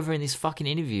wins him over in this fucking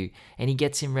interview, and he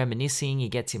gets him reminiscing, he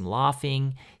gets him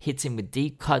laughing, hits him with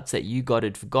deep cuts that U-God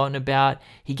had forgotten about.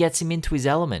 He gets him into his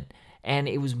element. And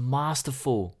it was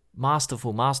masterful.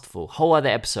 Whole other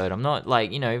episode. I'm not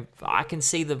like, I can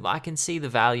see the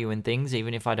value in things,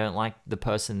 even if I don't like the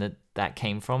person that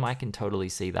came from. I can totally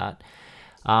see that.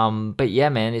 But yeah,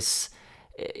 man,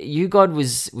 U-God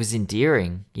was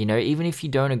endearing. Even if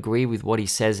you don't agree with what he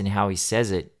says and how he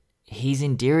says it, he's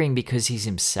endearing because he's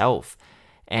himself.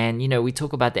 And we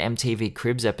talk about the MTV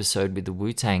Cribs episode with the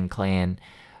Wu-Tang Clan.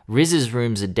 RZA's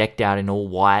rooms are decked out in all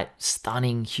white,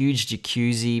 stunning, huge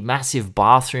jacuzzi, massive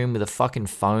bathroom with a fucking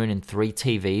phone and 3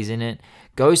 TVs in it.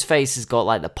 Ghostface has got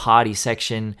like the party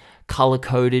section,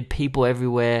 color-coded, people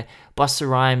everywhere. Busta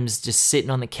Rhymes just sitting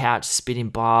on the couch, spitting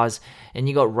bars. And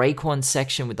you got Raekwon's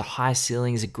section with the high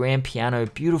ceilings, a grand piano,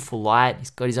 beautiful light. He's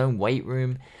got his own weight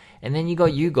room. And then you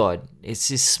got U-God. It's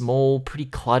this small, pretty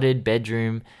cluttered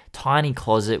bedroom, tiny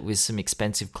closet with some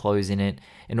expensive clothes in it,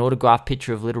 an autographed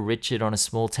picture of Little Richard on a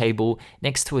small table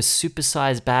next to a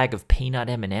supersized bag of peanut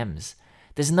M&Ms.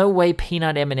 There's no way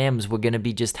peanut M&Ms were going to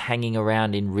be just hanging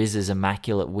around in RZA's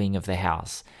immaculate wing of the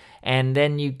house. And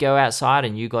then you go outside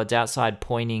and U-God's outside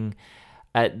pointing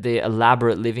at the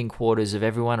elaborate living quarters of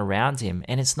everyone around him.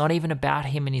 And it's not even about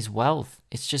him and his wealth.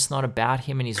 It's just not about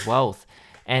him and his wealth.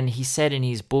 And he said in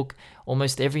his book,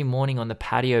 almost every morning on the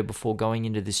patio before going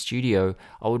into the studio,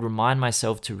 I would remind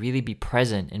myself to really be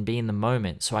present and be in the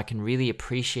moment so I can really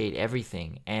appreciate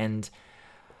everything. And,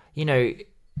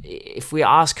 if we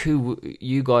ask who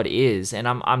U-God is, and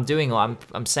I'm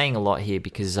saying a lot here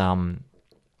because I'm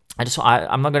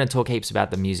not going to talk heaps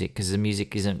about the music because the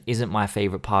music isn't my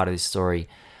favorite part of this story,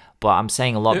 but I'm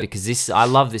saying a lot because I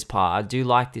love this part. I do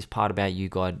like this part about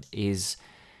U-God is.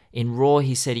 In Raw,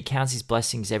 he said he counts his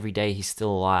blessings every day he's still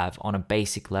alive on a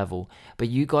basic level. But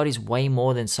U-God is way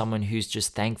more than someone who's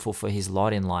just thankful for his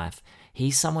lot in life.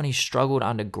 He's someone who struggled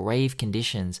under grave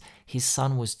conditions. His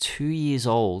son was 2 years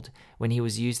old when he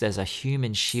was used as a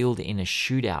human shield in a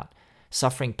shootout,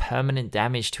 suffering permanent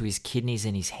damage to his kidneys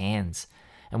and his hands.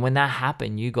 And when that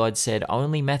happened, U-God said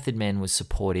only Method Man was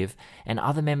supportive, and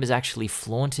other members actually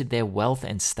flaunted their wealth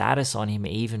and status on him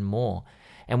even more.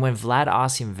 And when Vlad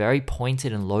asked him very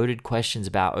pointed and loaded questions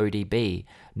about ODB,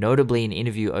 notably an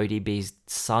interview ODB's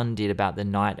son did about the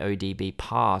night ODB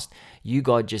passed,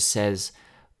 U-God just says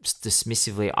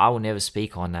dismissively, I will never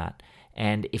speak on that.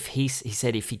 And if he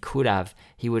said if he could have,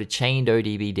 he would have chained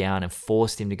ODB down and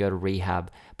forced him to go to rehab.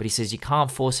 But he says you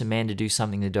can't force a man to do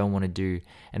something they don't want to do.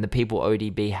 And the people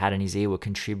ODB had in his ear were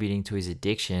contributing to his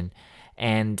addiction.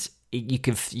 And you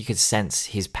could sense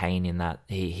his pain in that.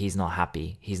 He's not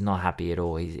happy. He's not happy at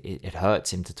all. It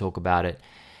hurts him to talk about it.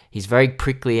 He's very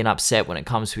prickly and upset when it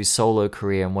comes to his solo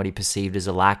career and what he perceived as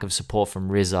a lack of support from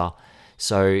RZA.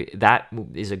 So that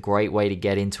is a great way to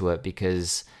get into it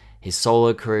because his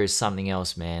solo career is something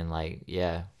else, man. Like,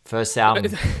 yeah. First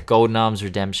album, Golden Arms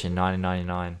Redemption,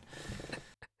 1999.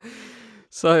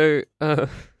 So,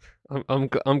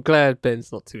 I'm glad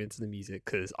Ben's not too into the music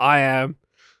because I am.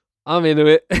 I'm into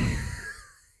it.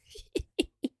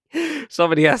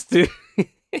 Somebody has to.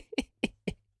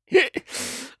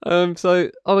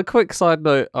 So on a quick side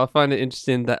note, I find it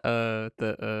interesting that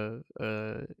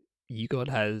U-God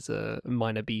has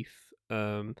minor beef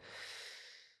in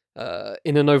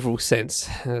an overall sense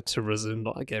to RZA,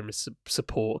 not again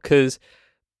support, because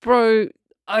bro,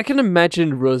 I can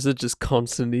imagine RZA just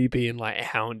constantly being like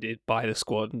hounded by the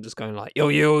squad and just going like, yo,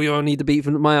 I need the beat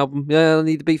for my album. Yeah, I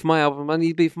need the beat for my album. I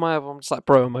need the beat for my album. I'm just like,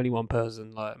 bro, I'm only one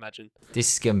person. Like, imagine.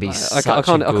 This is gonna be like, I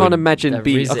can't imagine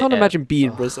being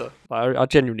RZA. Like, I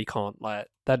genuinely can't. Like,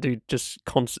 that dude just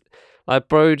constant. Like,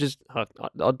 bro, just I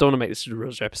don't want to make this a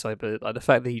RZA episode, but like the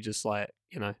fact that he just like,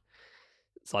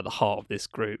 it's like the heart of this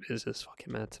group is just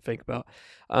fucking mad to think about.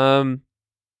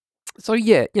 So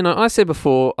yeah, I said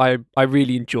before, I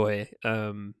really enjoy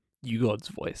U-God's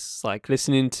voice. Like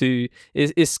listening to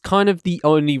it's kind of the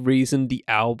only reason the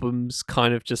album's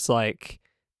kind of just like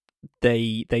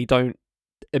they don't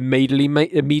immediately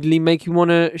make you want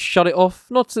to shut it off.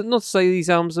 Not to say these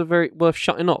albums are very worth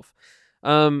shutting off.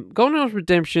 Golden Arms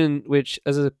Redemption, which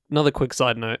as another quick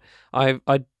side note, I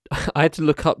I had to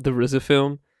look up the RZA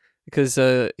film because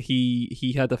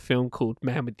he had a film called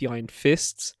Man with the Iron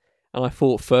Fists, and I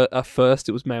thought at first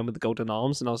it was Man with the Golden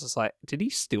Arms, and I was just like, did he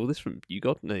steal this from You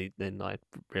God? And then I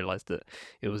realized that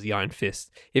it was the Iron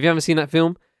Fist. If you haven't seen that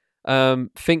film,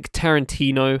 think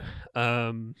Tarantino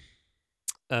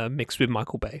mixed with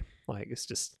Michael Bay. Like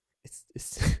it's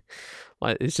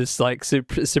like it's just like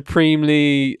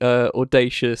supremely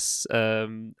audacious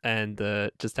and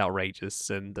just outrageous,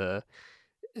 and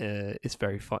it's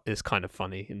very fun. It's kind of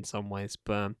funny in some ways,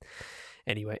 but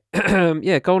anyway,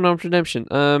 yeah, Golden Arms Redemption.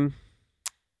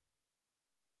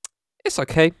 It's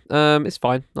okay. It's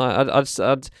fine.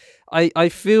 I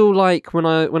feel like when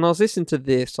I was listening to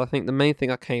this, I think the main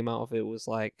thing I came out of it was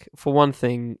like, for one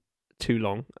thing, too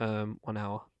long. 1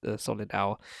 hour, a solid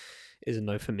hour, is a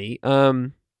no for me.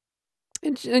 And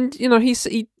you know,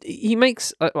 he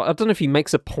makes, I don't know if he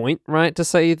makes a point, right, to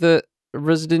say that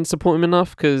RZA didn't support him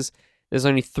enough, because there's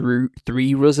only three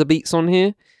RZA beats on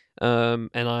here. And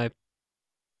I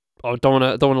don't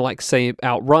want to like say it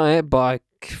outright, but I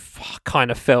kind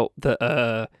of felt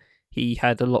that he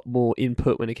had a lot more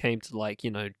input when it came to, like,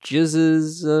 you know,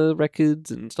 Jizz's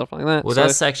records and stuff like that. Well, so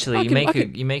that's actually,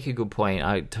 you make a good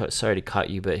point. Sorry to cut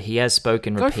you, but he has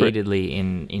spoken repeatedly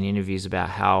in interviews about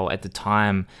how at the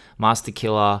time Master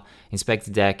Killer,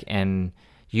 Inspector Deck, and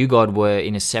You God were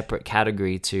in a separate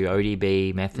category to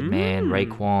ODB, Method Man,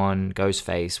 Raekwon,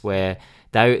 Ghostface, where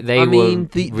they were.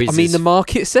 The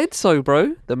market said so,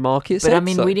 bro. The market said so. But I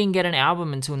mean, we didn't get an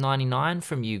album until '99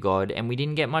 from You God, and we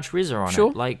didn't get much RZA on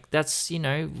it. Like, that's, you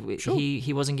know,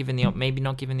 he wasn't given maybe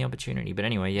not given the opportunity. But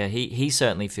anyway, yeah, he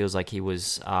certainly feels like he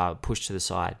was pushed to the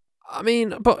side. I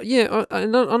mean, but yeah,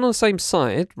 on the same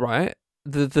side, right?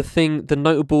 The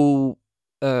notable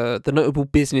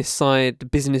business side,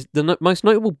 the most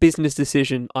notable business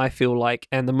decision, I feel like,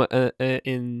 and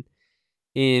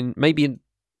in maybe in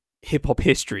hip hop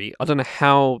history, I don't know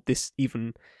how this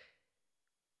even,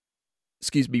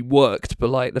 worked, but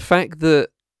like the fact that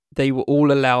they were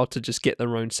all allowed to just get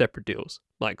their own separate deals,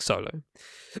 like solo.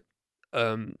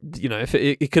 You know, if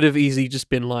it could have easily just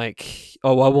been like,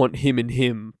 oh, I want him and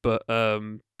him, but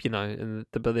you know,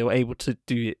 but they were able to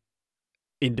do it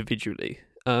individually.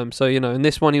 So, you know, in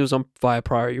this one he was on via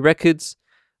Priority Records.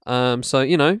 So,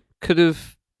 you know, could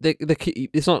have,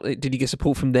 it's not, did he get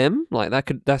support from them? Like,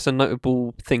 that's a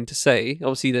notable thing to say.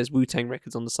 Obviously there's Wu-Tang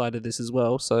Records on the side of this as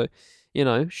well, so, you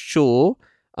know, sure.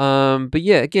 But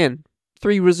yeah, again,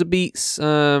 3 RZA beats,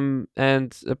 and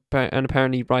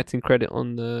apparently writing credit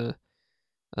on the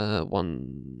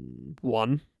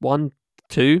 1,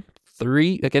 2,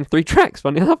 3, again, 3 tracks,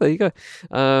 funny enough, there you go.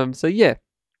 So yeah,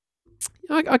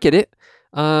 I get it.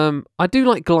 I do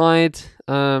like Glide.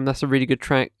 That's a really good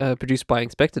track, produced by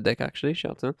Inspector Deck, actually.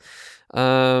 Shout out to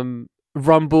him.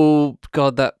 Rumble,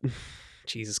 God, that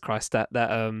Jesus Christ, that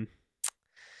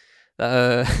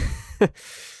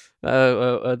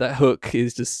that hook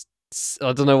is just,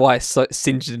 I don't know why it's so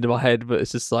singed into my head, but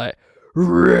it's just like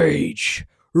rage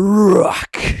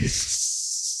rock.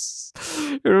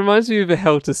 It reminds me of a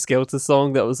Helter Skelter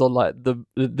song that was on like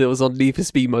that was on Need for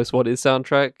Speed Most Wanted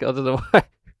soundtrack. I don't know why.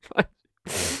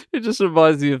 It just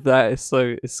reminds me of that.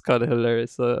 It's kind of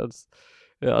hilarious. So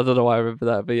I don't know why I remember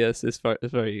that, but yes, it's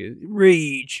very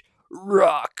rage,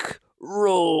 rock,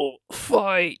 roll,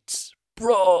 fight,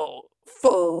 brawl,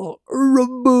 fall,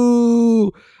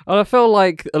 rumble. And I felt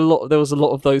like there was a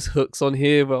lot of those hooks on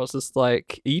here where I was just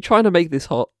like, are you trying to make this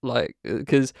hot? Like,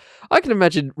 because I can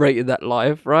imagine rating that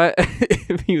live, right?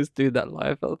 If he was doing that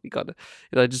live, that would be kind of,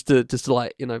 you know, just to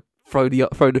like, you know, throw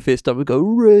the fist up and go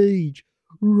rage,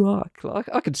 rock. Like,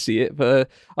 I could see it, but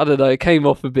I don't know, it came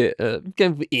off a bit for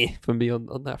me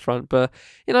on that front. But,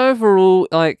 you know, overall,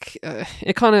 like,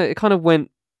 it kind of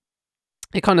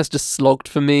just slogged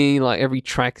for me. Like, every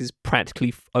track is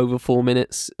practically over 4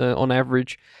 minutes on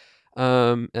average.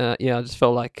 Yeah, I just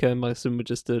felt like most of them were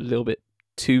just a little bit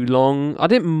too long. I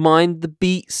didn't mind the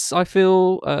beats. I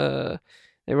feel they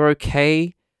were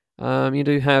okay. You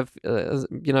do have,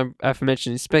 you know,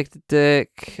 aforementioned Inspector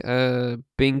Deck,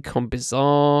 Bink on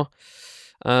Bizarre,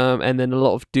 and then a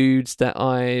lot of dudes that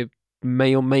I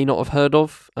may or may not have heard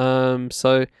of.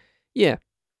 So yeah,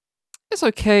 it's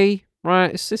okay,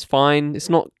 right? It's fine. It's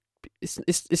not.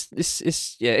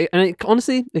 It's yeah. And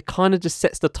honestly, it kind of just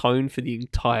sets the tone for the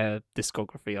entire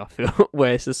discography. I feel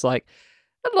where it's just like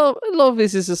a lot of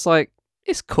this is just like,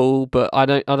 it's cool, but I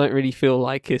don't really feel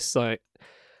like it's like,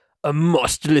 a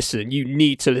must listen. You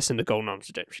need to listen to Golden Arms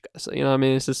Redemption, guys. So, you know what I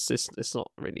mean? It's just it's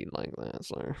not really like that.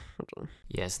 So I don't know.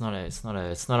 Yeah, it's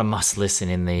not a must listen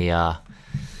in the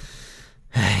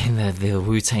in the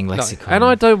Wu-Tang lexicon. No, and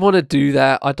I don't want to do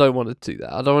that. I don't want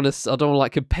to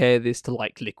like compare this to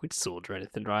like Liquid Sword or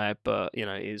anything, right? But you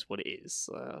know, it is what it is.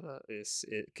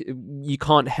 You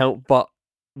can't help but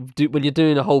when you're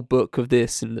doing a whole book of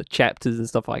this and the chapters and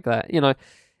stuff like that. You know,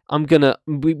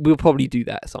 we'll probably do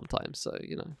that sometimes. So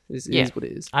you know, it is what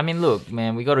it is. I mean, look,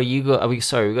 man, we got an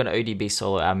ODB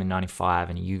solo album in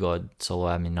 '95 and a UGOD solo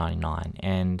album in '99,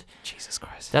 and Jesus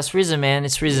Christ, that's RZA, man.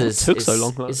 It's RZA. It took so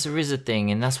long. It's a RZA thing,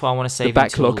 and that's why I want to save the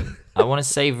backlog. I want to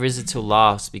save RZA till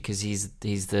last because he's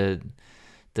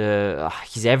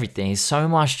everything. He's so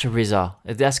much to RZA.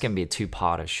 That's gonna be a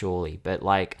two-parter, surely, but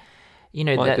like. You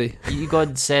know,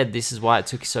 UGOD said this is why it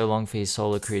took so long for his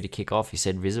solo career to kick off. He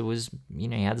said RZA was, you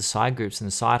know, he had the side groups and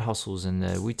the side hustles and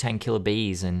the Wu-Tang Killer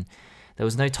Bees, and there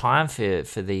was no time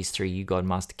for these three, UGOD,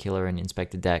 Master Killer, and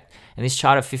Inspector Deck. And this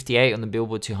charted 58 on the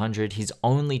Billboard 200, his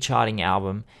only charting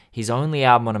album, his only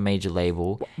album on a major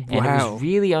label. Wow. And it was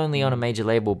really only on a major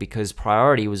label because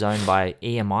Priority was owned by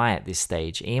EMI at this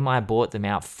stage. EMI bought them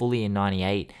out fully in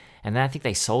 98, and then I think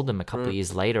they sold them a couple of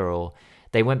years later, or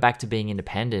they went back to being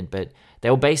independent, but they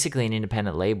were basically an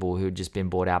independent label who had just been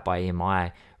bought out by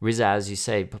EMI. RZA, as you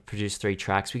say, produced 3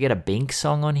 tracks. We get a Bink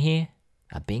song on here.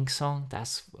 A Bink song?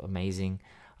 That's amazing.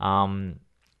 Boom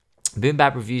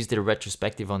Bap Reviews did a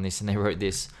retrospective on this, and they wrote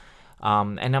this.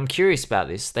 And I'm curious about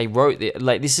this. They wrote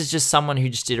this is just someone who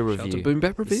just did a review. Shout out to Boom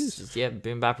Bap Reviews.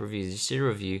 Boom Bap Reviews just did a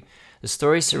review. The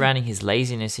stories surrounding his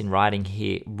laziness in writing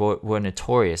here were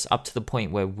notorious, up to the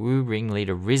point where Wu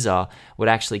ringleader RZA would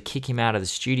actually kick him out of the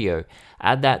studio.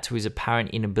 Add that to his apparent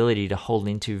inability to hold an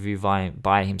interview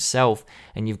by himself,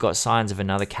 and you've got signs of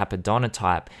another Capadonna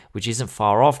type, which isn't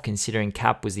far off considering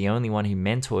Cap was the only one who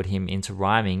mentored him into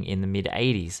rhyming in the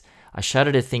mid-80s. I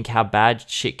shudder to think how bad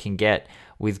shit can get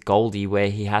with Goldie, where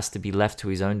he has to be left to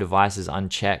his own devices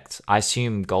unchecked. I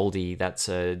assume Goldie, that's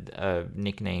a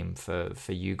nickname for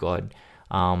UGOD.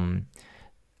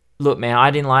 Look, man,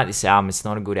 I didn't like this album. It's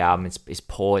not a good album. It's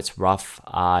poor. It's rough.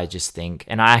 I just think,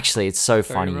 and it's so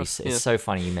funny. It's so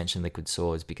funny you mentioned Liquid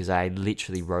Swords, because I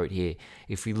literally wrote here,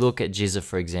 if we look at GZA,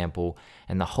 for example,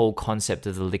 and the whole concept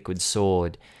of the Liquid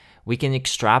Sword, we can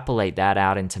extrapolate that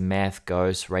out into Meth,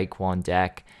 Ghost, Raekwon,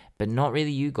 Deck, but not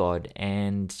really UGOD.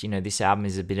 And, you know, this album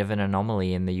is a bit of an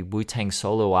anomaly in the Wu-Tang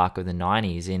solo arc of the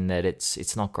 90s in that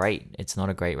it's not great. It's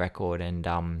not a great record. And,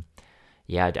 I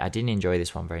didn't enjoy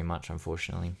this one very much,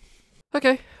 unfortunately.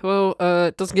 Okay, well,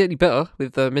 it doesn't get any better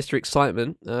with Mr.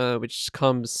 Excitement, which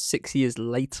comes 6 years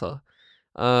later.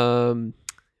 Right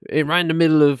in the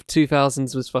middle of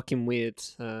 2000s was fucking weird.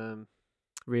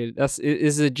 Really, it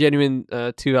is a genuine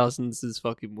 2000s is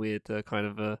fucking weird kind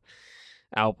of a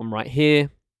album right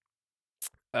here.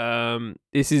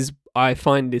 I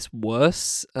find this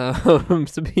worse,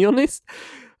 to be honest,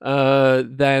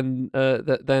 than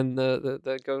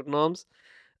the Golden Arms.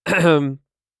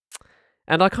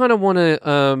 And I kind of want to,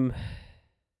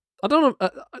 I don't know.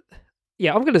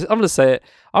 I'm gonna say it.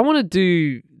 I want to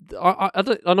do. I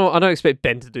don't expect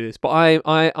Ben to do this, but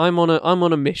I'm on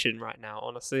a mission right now.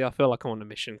 Honestly, I feel like I'm on a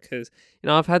mission because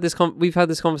we've had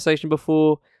this conversation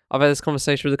before. I've had this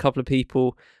conversation with a couple of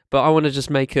people, but I want to just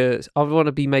I want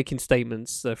to be making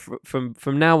statements from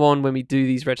now on when we do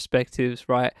these retrospectives,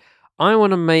 right? I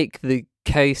want to make the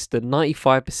case that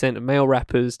 95% of male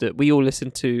rappers that we all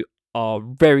listen to are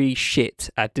very shit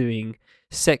at doing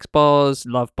sex bars,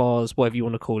 love bars, whatever you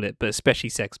want to call it, but especially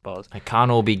sex bars. They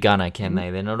can't all be gunner, can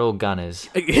they? They're not all gunners.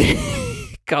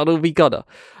 Can't all be gunner.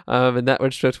 And that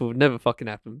retrospective will never fucking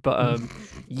happen. But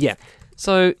yeah.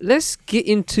 So let's get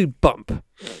into Bump.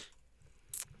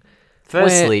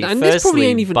 Firstly,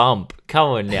 Bump. Come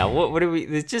on now. What are we?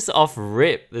 It's just off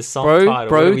rip. The song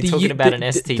title. What, are we talking about an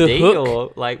STD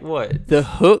or like what? The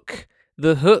hook.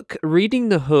 Reading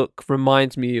the hook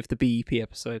reminds me of the BEP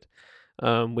episode,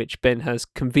 which Ben has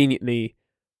conveniently,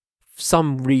 for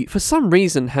some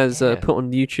reason, has put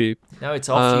on YouTube. No, it's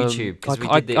off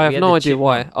YouTube. I have no idea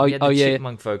why.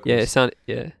 Chipmunk vocals. Yeah, it sounded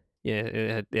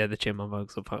the Chipmunk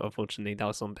vocals. Unfortunately, that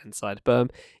was on Ben's side.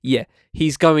 But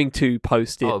he's going to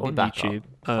post it on YouTube.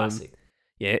 Classic.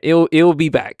 Yeah, it'll be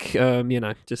back.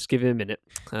 Just give it a minute.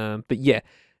 But yeah.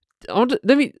 I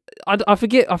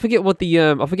forget what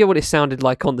it sounded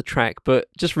like on the track, but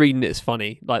just reading it is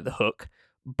funny. Like the hook,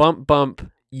 bump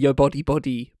bump your body,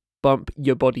 bump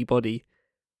your body,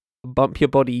 bump your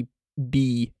body,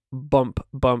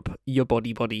 bump your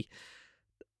body.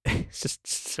 It's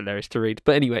just hilarious to read.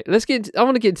 But anyway, I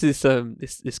want to get into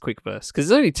this quick verse because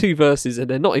there's only 2 verses and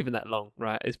they're not even that long,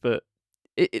 right? But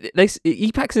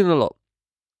he packs in a lot.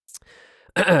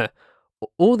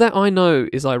 All that I know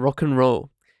is I rock and roll.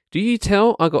 Do you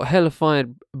tell I got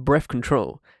hellified breath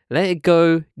control? Let it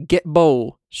go, get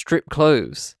bowl, strip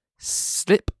clothes,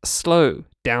 slip slow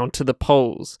down to the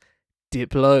poles,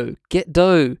 dip low, get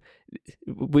dough.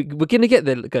 We're gonna get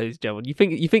there, ladies and gentlemen.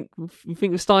 You think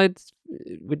we've started?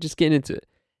 We're just getting into it.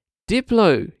 Dip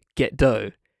low, get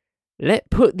dough. Let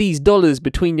put these dollars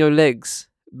between your legs.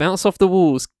 Bounce off the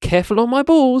walls. Careful on my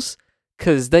balls,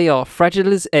 'cause they are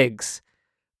fragile as eggs.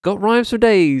 Got rhymes for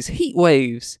days, heat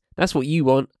waves. That's what you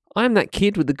want. I'm that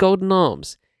kid with the golden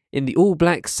arms in the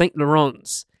all-black Saint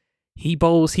Laurents. He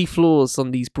bowls, he floors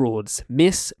on these broads.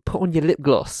 Miss, put on your lip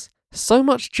gloss. So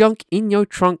much junk in your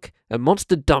trunk, a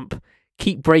monster dump.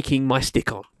 Keep breaking my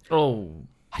stick on. Oh.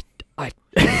 I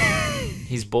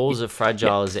His balls are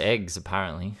fragile as eggs,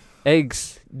 apparently.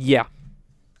 Eggs, yeah.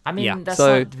 I mean, Yeah, that's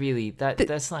so- not really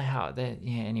that's not how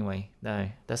yeah, anyway. No,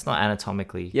 that's not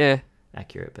anatomically Yeah.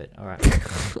 accurate, but all right.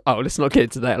 Oh, let's not get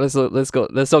into that. Let's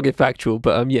not get factual.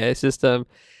 But yeah, it's just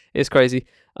it's crazy.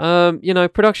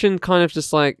 Production kind of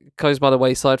just like goes by the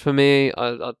wayside for me.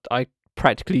 I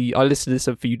practically I listened to this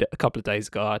a couple of days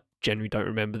ago. I generally don't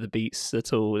remember the beats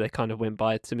at all. They kind of went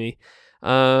by to me.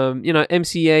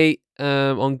 MC8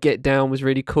 on Get Down was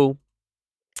really cool.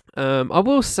 I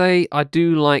will say I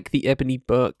do like the Ebony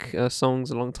Burke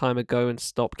songs a long time ago and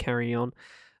Stop Carry On,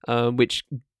 which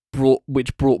brought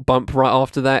Bump right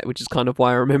after that, which is kind of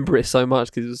why I remember it so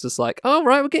much, because it was just like, oh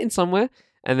right, we're getting somewhere,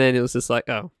 and then it was just like,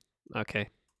 oh, okay,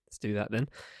 let's do that then.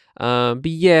 But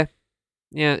yeah,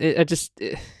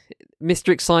 Mr.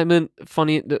 Excitement,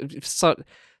 funny, so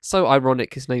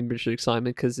ironic his name Mr.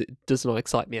 Excitement, because it does not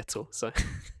excite me at all. So,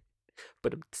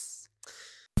 but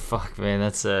Fuck, man,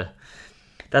 that's a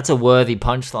worthy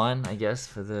punchline, I guess,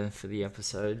 for the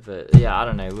episode. But yeah, I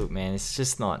don't know. Look, man, it's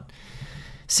just not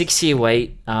 6-year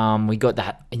wait. We got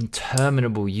that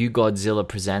interminable You Godzilla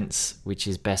Presents, which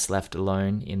is best left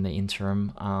alone in the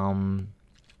interim.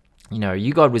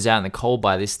 You God was out in the cold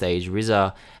by this stage.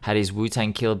 RZA had his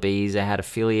Wu-Tang Killer Bees. They had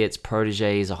affiliates,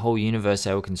 proteges, a whole universe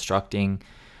they were constructing.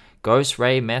 Ghost,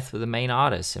 Ray, Meth were the main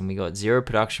artists, and we got zero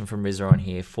production from RZA on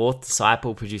here. Fourth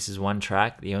Disciple produces one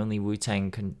track, the only Wu-Tang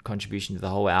contribution to the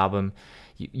whole album.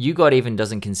 You God even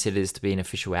doesn't consider this to be an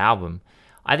official album.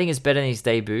 I think it's better than his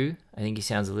debut. I think he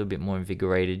sounds a little bit more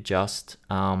invigorated, just.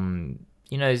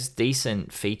 It's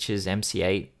decent features,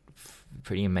 MC8,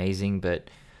 pretty amazing, but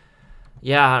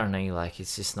yeah, I don't know, like,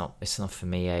 it's not for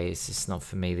me, It's just not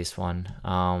for me, this one.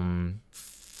 I'd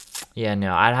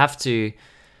have to,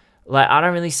 like, I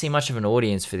don't really see much of an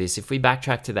audience for this. If we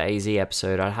backtrack to the AZ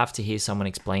episode, I'd have to hear someone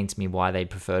explain to me why they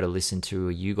prefer to listen to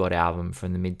a You Got album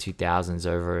from the mid-2000s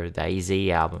over the AZ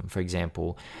album, for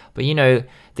example. But,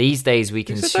 these days we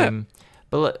consume...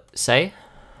 But say?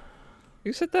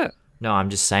 Who said that? No, I'm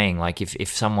just saying, like,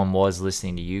 if someone was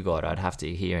listening to You Got, I'd have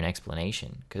to hear an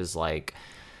explanation. Because, like...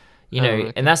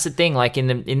 Okay. And that's the thing, like in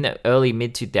the early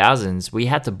mid-2000s, we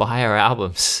had to buy our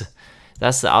albums.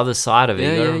 That's the other side of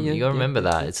it. You gotta remember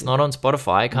that. It's not on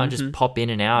Spotify. You can't just pop in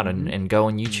and out and go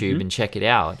on YouTube and check it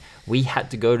out. We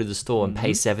had to go to the store and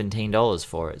pay $17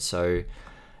 for it. So,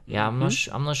 yeah, I'm not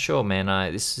sure,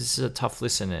 man. This is a tough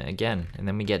listen again. And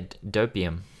then we get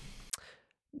Dopium.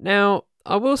 Now,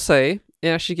 I will say, it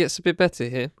actually gets a bit better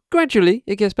here. Gradually,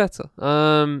 it gets better.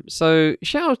 So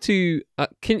shout out to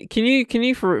can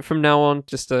you from now on,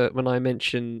 just when I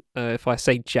mention if I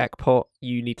say jackpot,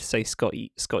 you need to say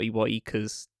Scotty Watty,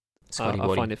 because I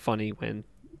find it funny when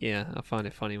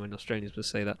Australians would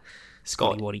say that.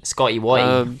 Scotty Watty. Scotty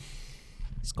Watty.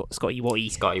 Scotty Watty.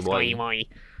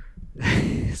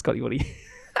 Scotty Watty.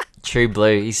 True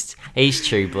Blue. He's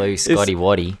True Blue. Scotty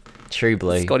Watty. True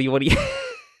Blue. Scotty Watty.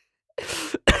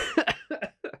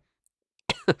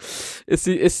 There's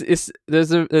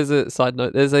a side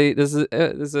note. There's a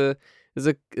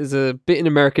bit in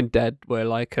American Dad where,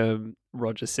 like,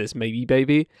 Roger says maybe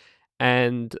baby,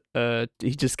 and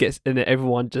he just gets, and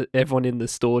everyone in the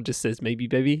store just says maybe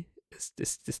baby.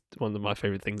 It's just one of my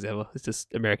favorite things ever. It's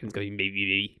just Americans going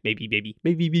maybe baby,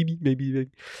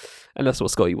 and that's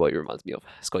what Scotty Watty reminds me of.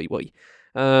 Scotty Watty.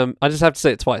 I just have to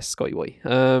say it twice, Scotty Watty.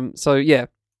 So yeah.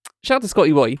 Shout out to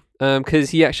Scotty Watty,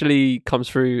 because he actually comes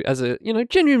through as a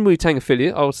genuine Wu-Tang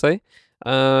affiliate, I would say.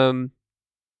 One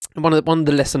of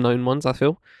the lesser known ones, I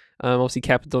feel. Obviously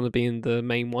Capadonna being the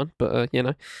main one, but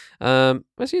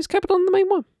actually is Capadonna the main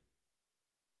one?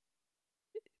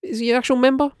 Is he an actual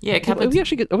member? Yeah, Are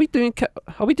we doing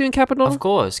Capadonna? Of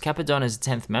course, Capadonna is a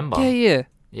 10th member. Yeah.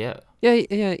 Yeah. Yeah.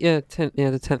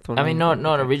 The 10th one. I mean,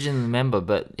 not original member,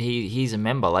 but he's a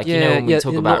member. Like, when we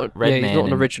talk he's about Redman, he's not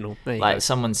an original. Like,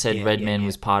 someone said Redman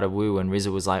was part of Wu, and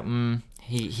RZA was like,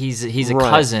 He's a Right.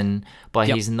 cousin, but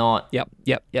Yep. he's not Yep.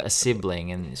 a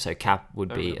sibling, and so Cap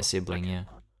would I be remember. a sibling. Yeah.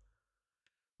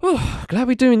 Oh, glad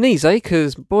we're doing these, eh?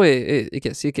 Because boy,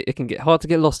 it can get hard to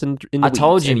get lost in the I weeds.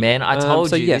 told you, anyway. man. I told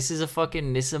so you. yeah, This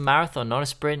is a marathon, not a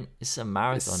sprint. It's a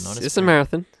marathon, not a sprint. it's a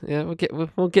marathon. Yeah,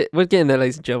 we're getting there,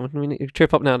 ladies and gentlemen. We need to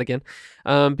trip up now and again.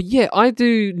 But yeah, I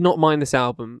do not mind this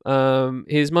album.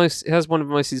 It has one of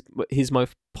his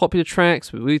most popular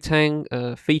tracks with Wu-Tang,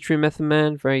 featuring Method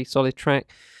Man, very solid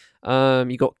track.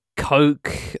 You got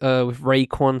Coke with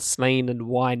Raekwon, Slain, and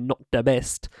Why Not the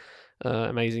Best.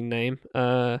 Amazing name.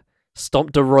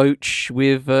 Stomp the Roach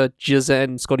with Jizza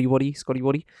and Scotty Waddy.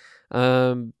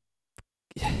 Honestly,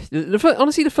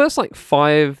 the first like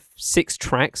 5-6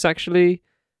 tracks actually.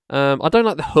 I don't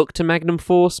like the hook to Magnum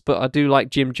Force, but I do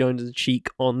like Jim Jones and Cheek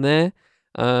on there.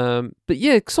 But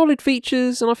yeah, solid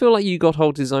features, and I feel like You God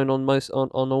holds his own on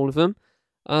all of them.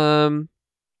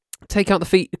 Take out the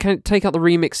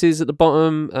remixes at the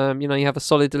bottom. You have a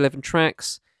solid 11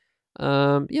 tracks.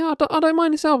 I don't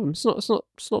mind this album. It's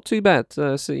not too bad.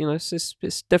 It's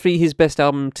definitely his best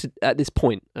album at this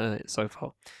point so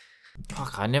far.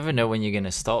 Fuck, I never know when you're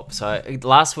gonna stop. So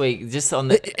last week, just on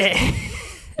the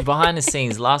behind the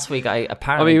scenes, last week I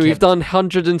apparently. we've done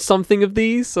 100 and something of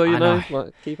these, so I know.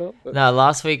 like keep up. But... No,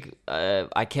 last week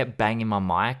I kept banging my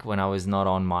mic when I was not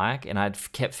on mic, and I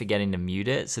kept forgetting to mute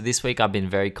it. So this week I've been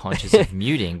very conscious of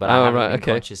muting, but I haven't been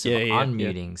conscious of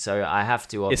unmuting. So I have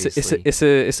to obviously. It's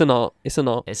an art. It's an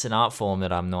art. It's an art form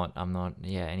that I'm not.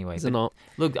 Yeah. Anyway, it's an art.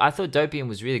 Look, I thought Dopium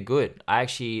was really good. I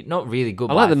actually not really good.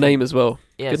 I like the name as well.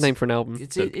 Yeah, good name for an album.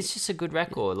 It's just a good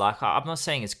record. Like I'm not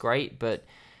saying it's great, but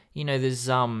there's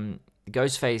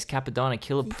Ghostface, Capadonna,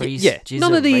 Killer Priest. Yeah, Jizza,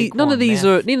 none of these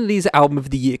Meth. are album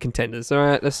of the year contenders. All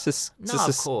right, let's just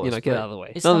of course, get out of the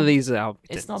way. None None of these are album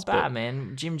contenders. It's not bad,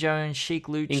 man. Jim Jones, Chic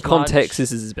Luch. In context,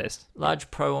 this is his best.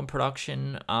 Large Pro on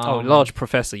production. Large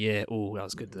Professor. Yeah. Oh, that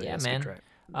was good. Yeah, that's man. Good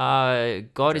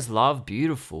track. God is Love,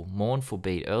 beautiful, mournful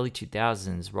beat. Early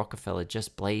 2000s Rockefeller,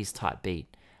 just blaze type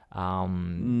beat.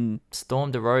 Storm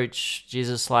the Roach,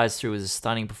 Jesus slides through with a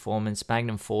stunning performance.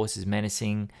 Magnum Force is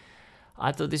menacing.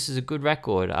 I thought this is a good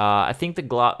record. I think the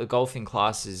golfing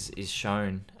class is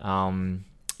shown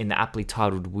in the aptly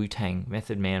titled Wu-Tang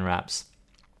Method Man raps.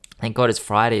 Thank God it's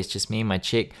Friday. It's just me and my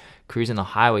chick cruising the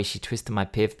highway. She twisted my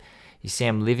piff. You see,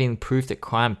 I'm living proof that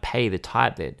crime pay. The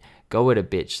type that go at a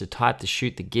bitch. The type to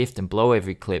shoot the gift and blow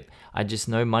every clip. I just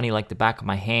know money like the back of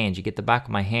my hand. You get the back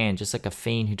of my hand just like a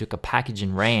fiend who took a package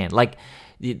and ran. Like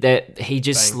that, he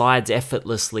just slides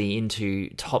effortlessly into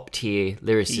top tier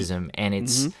lyricism, and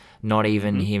it's not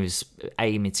even his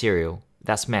A material.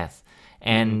 That's Meth.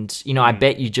 And I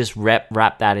bet you just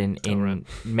rap that in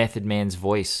Method Man's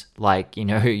voice. Like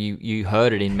you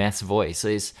heard it in Meth's voice.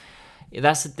 So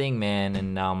that's the thing, man.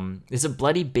 And there's a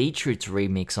Bloody Beetroots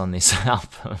remix on this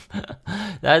album.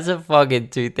 That's a fucking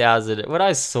 2000. When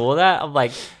I saw that, I'm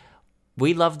like,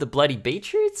 we love the Bloody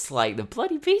Beetroots? Like the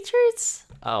Bloody Beetroots?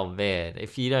 Oh man,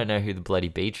 if you don't know who the Bloody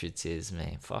Beetroots is,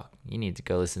 man, fuck, you need to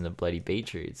go listen to Bloody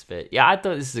Beetroots. But yeah, I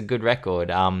thought this is a good record.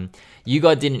 You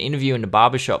guys did an interview in the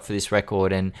barbershop for this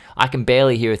record, and I can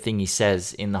barely hear a thing he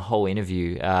says in the whole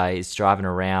interview. He's driving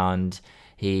around,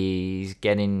 he's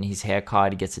getting his hair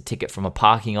cut, he gets a ticket from a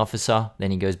parking officer, then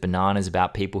he goes bananas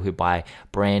about people who buy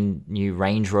brand new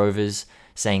Range Rovers,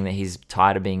 saying that he's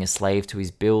tired of being a slave to his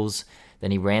bills.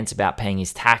 Then he rants about paying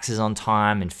his taxes on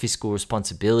time and fiscal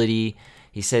responsibility.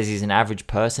 He says he's an average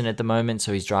person at the moment,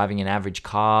 so he's driving an average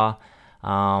car.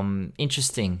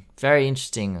 Interesting. Very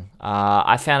interesting.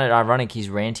 I found it ironic he's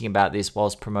ranting about this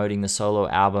whilst promoting the solo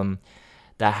album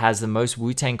that has the most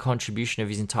Wu-Tang contribution of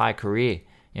his entire career.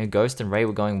 Ghost and Ray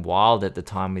were going wild at the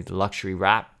time with luxury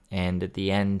rap, and at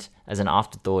the end, as an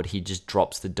afterthought, he just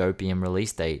drops the Dopium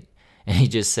release date. And he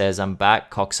just says, I'm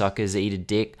back, cocksuckers, eat a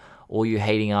dick. All you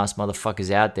hating ass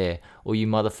motherfuckers out there, all you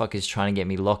motherfuckers trying to get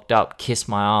me locked up, kiss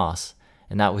my ass.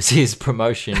 And that was his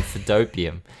promotion for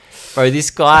Dopium. Bro,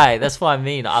 this guy, that's what I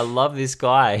mean. I love this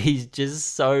guy. He's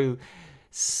just so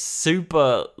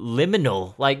super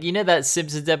liminal. Like, that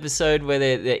Simpsons episode where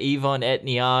they're Yvonne et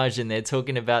Niage and they're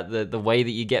talking about the way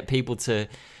that you get people to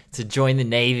join the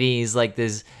Navy. He's like,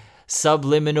 there's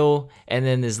subliminal, and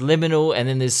then there's liminal, and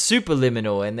then there's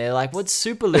superliminal. And they're like, what's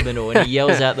superliminal? And he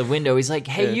yells out the window. He's like,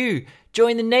 hey, you,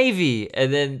 join the Navy.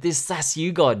 And then that's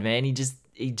you, God, man. He just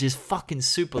fucking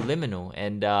superliminal,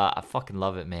 and I fucking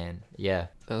love it, man. Yeah,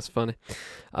 that's funny.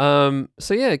 So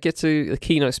yeah, get to the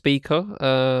keynote speaker.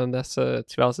 That's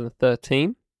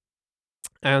 2013,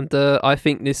 and I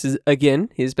think this is again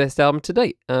his best album to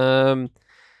date.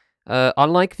 I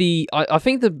like I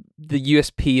think the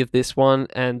USP of this one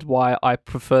and why I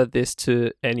prefer this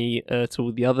to to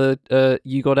all the other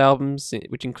You God albums,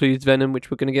 which includes Venom,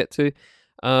 which we're going to get to.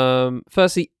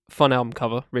 Firstly, fun album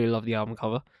cover. Really love the album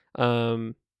cover.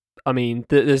 I mean,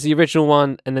 there's the original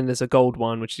one, and then there's a gold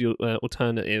one, which is the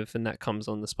alternative, and that comes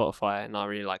on the Spotify, and I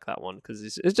really like that one because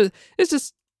it's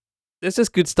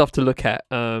just good stuff to look at.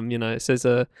 It says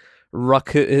a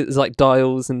ruckus, it's like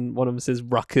dials, and one of them says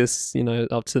ruckus,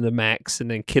 up to the max,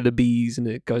 and then killer bees, and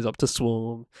it goes up to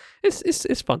swarm.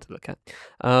 It's fun to look at.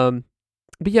 But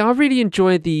yeah, I really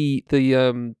enjoy the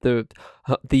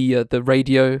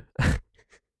radio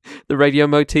the radio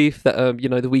motif that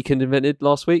The Weeknd invented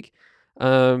last week.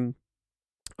 I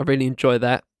really enjoy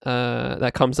that.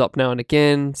 That comes up now and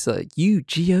again. So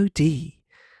UGOD.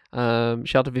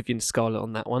 Shout out to Vivian Scarlett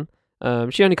on that one.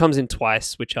 She only comes in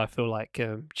twice, which I feel like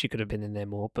she could have been in there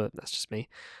more, but that's just me.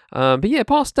 But yeah,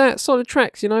 past that, solid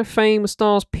tracks. Fame with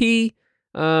Stars P,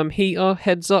 Heater,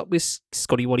 Heads Up with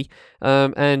Scotty Waddy,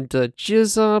 and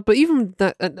Jizza. But even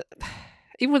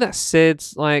with that said,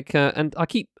 and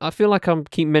I feel like I'm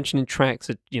keep mentioning tracks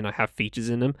that have features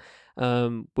in them.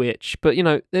 But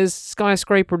there's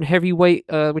Skyscraper and Heavyweight,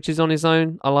 which is on his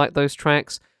own. I like those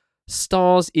tracks.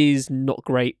 Stars is not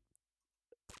great.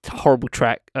 Horrible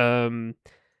track.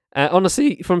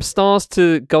 Honestly, from Stars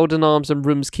to Golden Arms and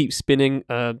Rooms Keep Spinning,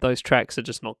 those tracks are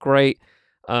just not great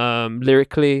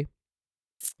lyrically.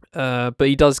 But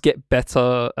he does get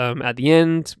better at the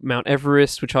end. Mount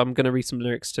Everest, which I'm going to read some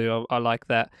lyrics to. I like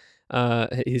that.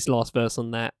 His last verse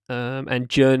on that. And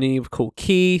Journey with Cool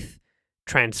Keith.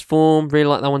 Transform, really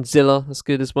like that one. Zilla, that's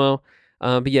good as well.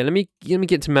 But yeah, let me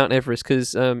get to Mount Everest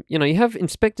because you have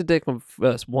Inspector Deck on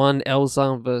verse 1,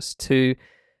 Elza on verse 2,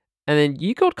 and then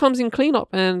You God comes in cleanup,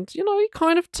 and he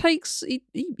kind of takes. He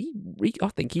I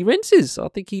think he rinses. I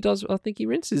think he does. I think he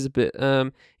rinses a bit.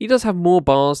 He does have more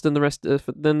bars than the rest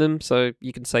than them, so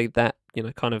you can say that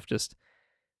kind of just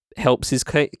helps his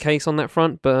case on that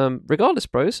front. But regardless,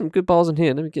 bro, some good bars in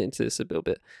here. Let me get into this a little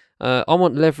bit. I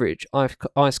want leverage,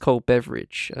 ice cold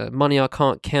beverage, money I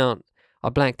can't count. I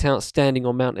blanked out standing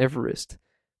on Mount Everest.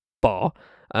 Bar.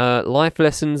 Life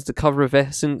lessons, the cover of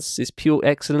Essence is pure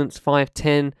excellence.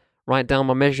 5'10". Write down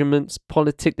my measurements.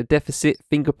 Politic, the deficit.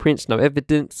 Fingerprints, no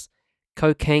evidence.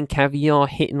 Cocaine, caviar,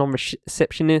 hitting on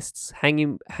receptionists.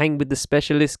 Hang with the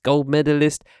specialist. Gold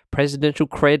medalist. Presidential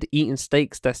cred. Eating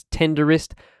steaks, that's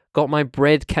tenderest. Got my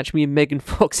bread. Catch me in Megan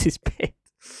Fox's bed.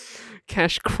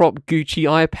 Cash crop, Gucci,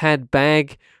 iPad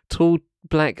bag, tall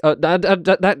black. I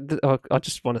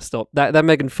just want to stop. That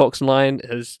Megan Fox line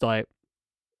is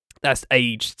that's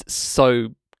aged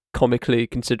so comically,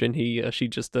 considering she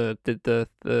just did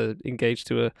the engaged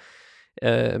to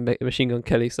a Machine Gun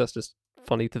Kelly. So that's just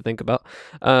funny to think about.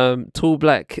 Tall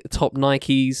black top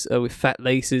Nikes with fat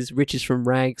laces, riches from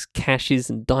rags, cashes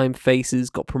and dime faces.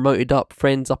 Got promoted up,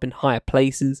 friends up in higher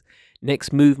places.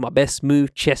 Next move, my best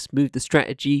move, chest move, the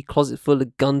strategy, closet full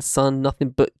of guns, son, nothing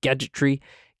but gadgetry.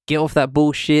 Get off that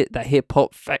bullshit, that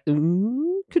hip-hop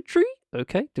factory.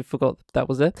 Okay, forgot that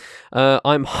was there.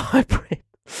 I'm hybrid.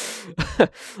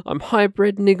 I'm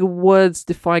hybrid, nigga, words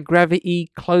defy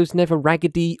gravity, clothes never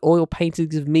raggedy, oil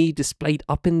paintings of me displayed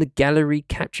up in the gallery,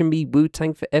 capture me,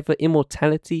 Wu-Tang forever,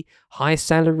 immortality, high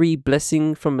salary,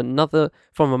 blessing from a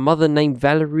mother named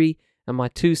Valerie, and my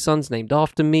 2 sons named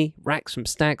after me. Racks from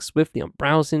stacks, swiftly I'm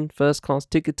browsing. First class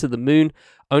ticket to the moon,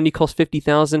 only cost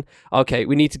 50,000. Okay,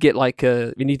 we need to get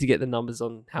the numbers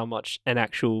on how much an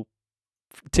actual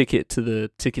ticket to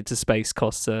space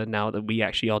costs now that we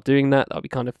actually are doing that. That'd be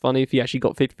kind of funny if you actually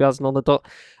got 50,000 on the dot.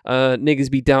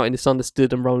 Niggas be doubting it's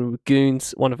understood. I'm rolling with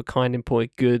goons, one of a kind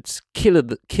imported goods. Killer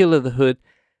the hood.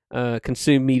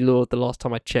 Consume me, Lord. The last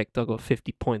time I checked, I got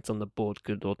 50 points on the board.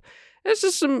 Good Lord.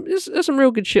 There's some real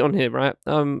good shit on here, right?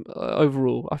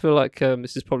 Overall, I feel like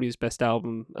this is probably his best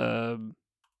album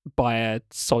by a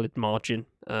solid margin.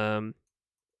 I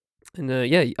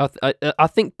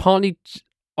think partly,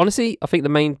 honestly, I think the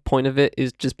main point of it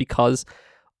is just because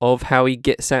of how he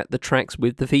gets at the tracks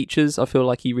with the features. I feel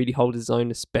like he really holds his own,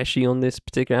 especially on this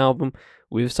particular album,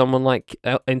 with someone like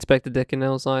Inspector Deck and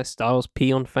Elzai, Styles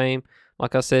P on Fame.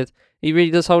 Like I said, he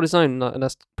really does hold his own, and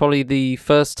that's probably the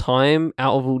first time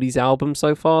out of all these albums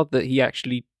so far that he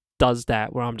actually does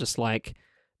that, where I'm just like,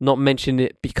 not mentioning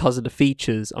it because of the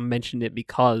features, I'm mentioning it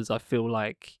because I feel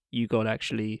like You God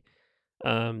actually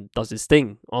does his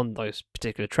thing on those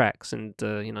particular tracks, and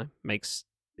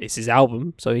it's his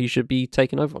album, so he should be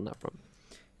taken over on that front.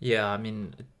 Yeah, I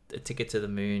mean, a ticket to the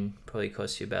moon probably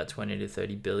costs you about 20 to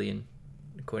 30 billion,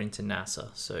 according to NASA.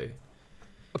 So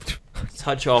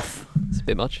touch off. It's a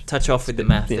bit much. Touch off with the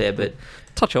math there, but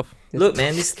touch off. Look,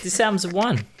 man, this album's a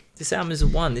 1. This album is the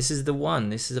one. This is the one.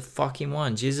 This is a fucking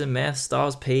one. Jizza, Meth,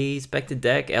 Styles P, Spectre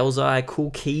Deck, Elzai,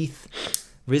 Cool Keith.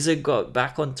 RZA got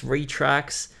back on 3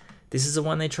 tracks. This is the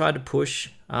one they tried to push.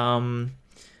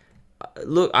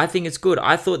 Look, I think it's good.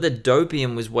 I thought that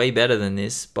Dopium was way better than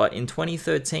this, but in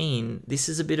 2013, this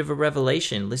is a bit of a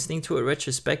revelation. Listening to it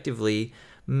retrospectively,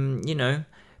 you know,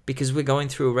 because we're going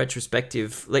through a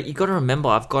retrospective. Like, you got to remember,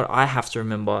 I have to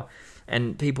remember,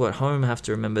 and people at home have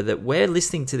to remember that we're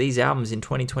listening to these albums in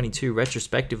 2022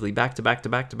 retrospectively, back to back to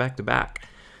back to back to back.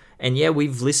 And yeah,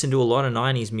 we've listened to a lot of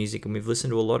 90s music and we've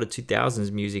listened to a lot of 2000s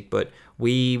music, but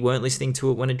we weren't listening to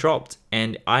it when it dropped.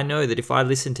 And I know that if I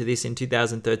listened to this in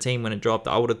 2013 when it dropped,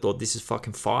 I would have thought this is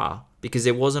fucking fire, because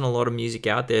there wasn't a lot of music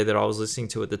out there that I was listening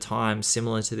to at the time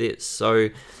similar to this. So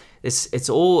it's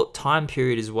all time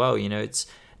period as well. You know, it's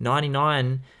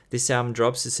 99, this album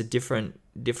drops. It's a different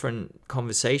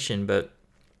conversation, but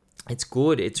it's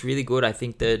good. It's really good. I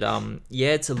think that,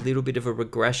 it's a little bit of a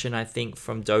regression, I think,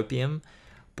 from Dopium.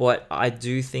 But I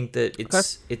do think that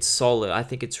it's solid. I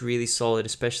think it's really solid,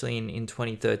 especially in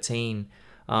 2013.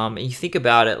 And you think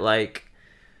about it, like,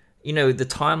 you know, the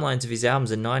timelines of his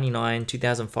albums are 99,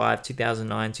 2005,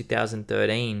 2009,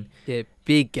 2013. Yeah,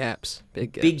 big gaps.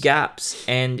 Big gaps.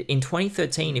 And in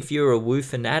 2013, if you're a Wu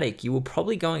fanatic, you were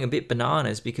probably going a bit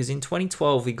bananas, because in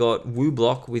 2012, we got Wu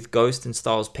Block with Ghost and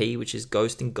Styles P, which is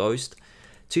Ghost and Ghost.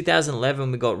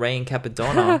 2011 we got Ray and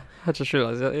Capadonna. I just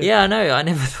realised that. Yeah, I know. I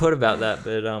never thought about that,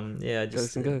 but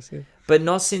Ghost. But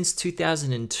not since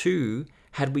 2002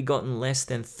 had we gotten less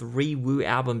than 3 Wu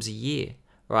albums a year,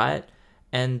 right?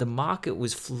 And the market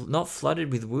was not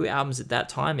flooded with Wu albums at that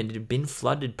time. It had been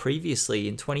flooded previously.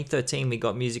 In 2013, we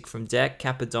got music from Deck,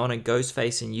 Capadonna,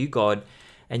 Ghostface, and U-God.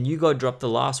 And U-God dropped the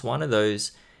last one of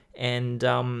those. And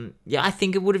I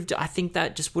think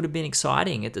that just would have been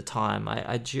exciting at the time.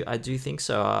 I do think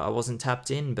so. I wasn't tapped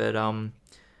in, but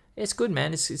it's good,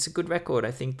 man. It's a good record.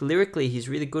 I think lyrically he's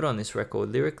really good on this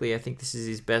record. Lyrically, I think this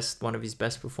is one of his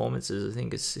best performances. I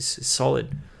think it's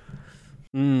solid.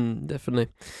 Definitely.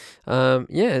 So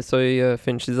he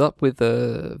finishes up with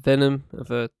Venom of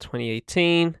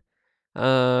 2018.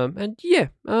 I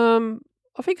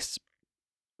think it's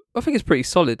pretty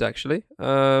solid, actually.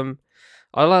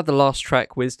 I like the last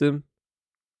track, Wisdom,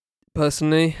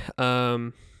 personally.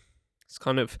 It's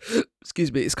kind of,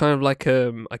 it's kind of like,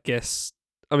 I guess,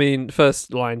 I mean, the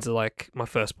first lines are like, my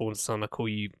firstborn son, I call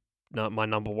you my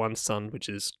number one son, which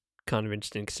is kind of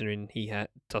interesting considering he had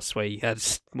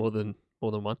more than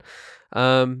one.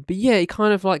 But yeah, he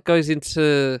kind of like goes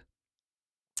into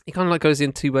a kind of like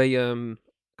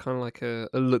a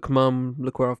look, mum,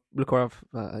 look where I've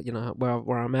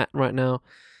where I'm at right now.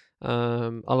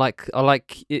 I like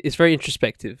it's very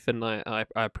introspective, and I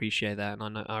appreciate that,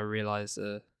 and I realize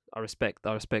I respect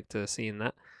seeing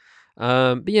that.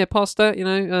 But yeah, past that,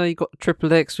 you got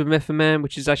Triple X with Method Man,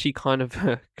 which is actually kind of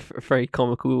a very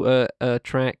comical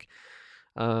track,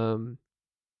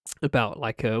 about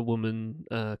like a woman,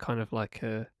 kind of like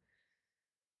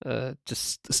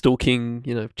just stalking,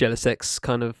 jealous ex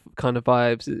kind of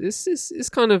vibes. It's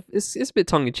a bit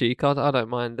tongue in cheek. I don't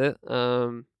mind it.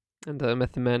 And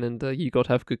Method Man and U-God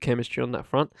have good chemistry on that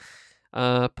front.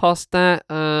 Past that,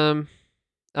 I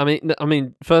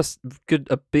mean, first,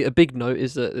 a big note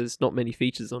is that there's not many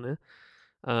features on here,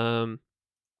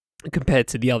 compared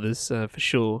to the others, for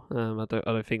sure. I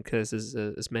don't think there's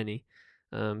as many.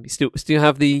 You still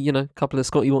have the couple of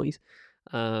Scotty Watties,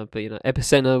 but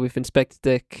Epicenter with Inspector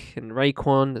Deck and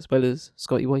Raekwon as well as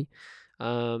Scotty Watty.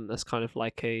 That's kind of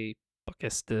like I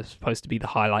guess they're supposed to be the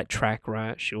highlight track,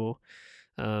 right? Sure.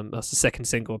 That's the second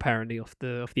single apparently off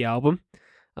the album,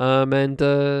 and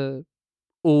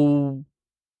all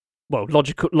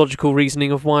logical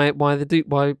reasoning of why they do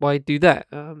that.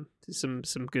 Some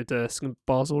good some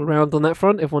bars all around on that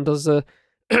front. Everyone does a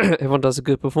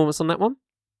good performance on that one.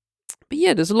 But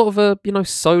yeah, there's a lot of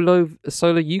solo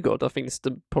U-God. I think it's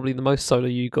probably the most solo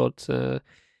U-God,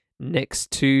 next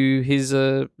to his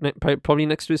probably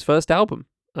next to his first album.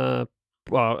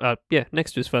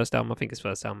 Next to his first album. I think his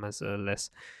first album has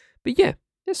less, but yeah,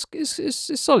 it's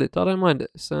solid. I don't mind it.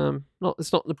 It's not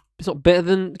better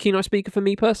than Keynote Speaker for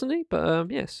me personally, but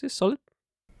yes, it's solid.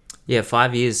 Yeah,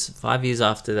 5 years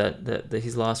after that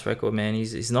his last record, man,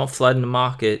 he's not flooding the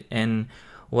market. And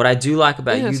what I do like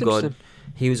about U-God,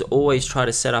 he was always trying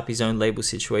to set up his own label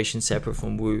situation separate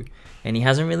from Wu, and he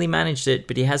hasn't really managed it,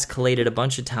 but he has collated a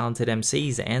bunch of talented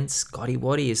MCs, and Scotty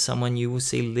Watty is someone you will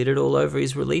see littered all over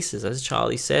his releases, as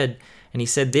Charlie said. And he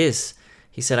said this,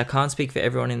 he said, I can't speak for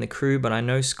everyone in the crew, but I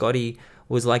know Scotty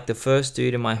was like the first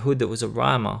dude in my hood that was a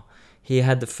rhymer. He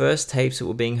had the first tapes that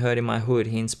were being heard in my hood.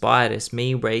 He inspired us,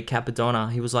 me, Ray,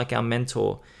 Capadonna. He was like our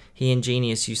mentor. he and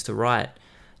Genius used to write.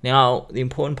 Now, the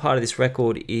important part of this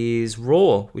record is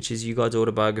Raw, which is You God's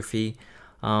autobiography.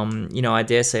 I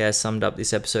dare say I summed up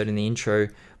this episode in the intro,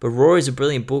 but Raw is a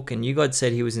brilliant book, and You God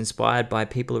said he was inspired by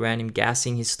people around him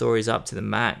gassing his stories up to the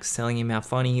max, telling him how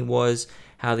funny he was,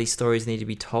 how these stories need to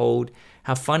be told,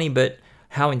 how funny, but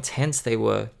how intense they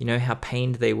were, how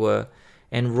pained they were.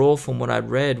 And Raw, from what I'd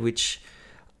read, which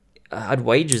I'd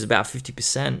wager is about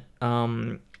 50%,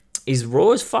 is raw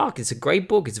as fuck. It's a great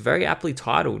book. It's very aptly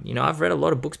titled. I've read a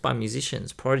lot of books by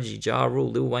musicians: Prodigy, Ja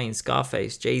Rule, Lil Wayne,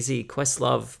 Scarface, Jay-Z,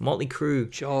 Questlove, Motley Crue.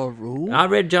 Ja Rule? I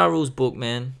read Ja Rule's book,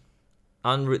 man.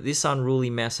 This Unruly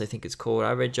Mess, I think it's called.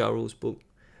 I read Ja Rule's book.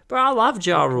 Bro, I love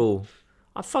Ja Rule.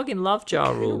 I fucking love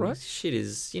Ja Rule. Right. Shit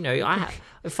is,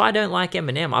 if I don't like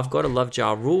Eminem, I've got to love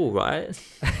Ja Rule, right?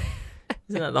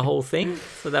 Isn't that the whole thing?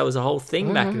 So that was a whole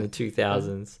thing back in the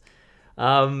 2000s.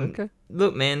 Okay.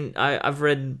 Look, man, I've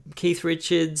read Keith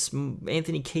Richards,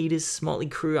 Anthony Kiedis, Motley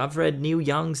Crue. I've read Neil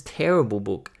Young's terrible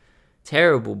book.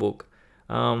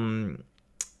 Ja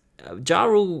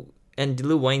Rule and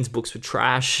Lil Wayne's books were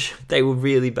trash. They were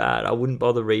really bad. I wouldn't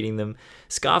bother reading them.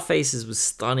 Scarface's was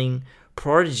stunning.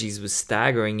 Prodigy's was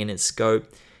staggering in its scope.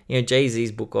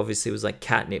 Jay-Z's book obviously was like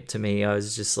catnip to me. I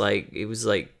was just like, it was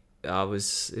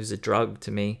a drug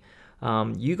to me.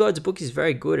 You God's book is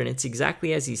very good, and it's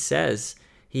exactly as he says.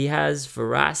 He has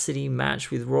veracity matched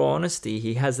with raw honesty.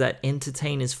 He has that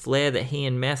entertainer's flair that he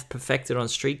and Meth perfected on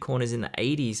street corners in the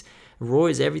 80s. Raw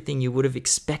is everything you would have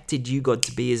expected You God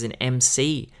to be as an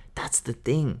MC. That's the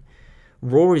thing.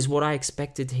 Raw is what I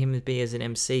expected him to be as an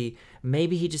MC.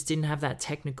 Maybe he just didn't have that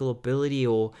technical ability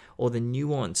or the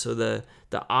nuance or the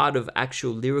art of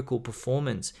actual lyrical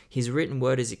performance. His written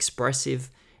word is expressive.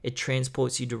 It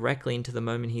transports you directly into the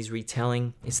moment he's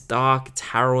retelling. It's dark, it's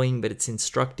harrowing, but it's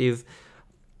instructive.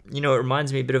 It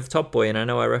reminds me a bit of Top Boy, and I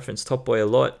know I reference Top Boy a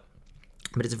lot,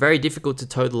 but it's very difficult to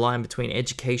toe the line between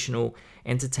educational,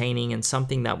 entertaining, and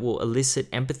something that will elicit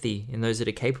empathy in those that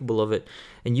are capable of it.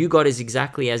 And You God is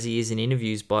exactly as he is in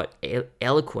interviews, but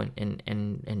eloquent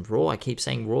and raw. I keep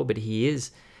saying raw, but he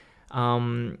is.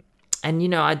 I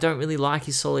don't really like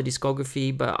his solo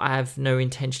discography, but I have no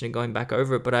intention of going back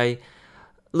over it. But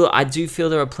I do feel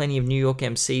there are plenty of New York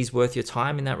MCs worth your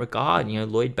time in that regard.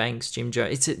 Lloyd Banks, Jim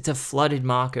Jones. It's a flooded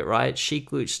market, right? Chic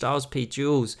Luch, Styles P,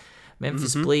 Jules,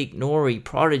 Memphis Bleak, Nori,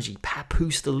 Prodigy,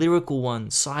 Papoose, the lyrical one,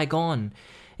 Saigon.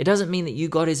 It doesn't mean that You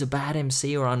God is a bad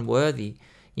MC or unworthy.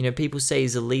 People say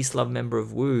he's the least loved member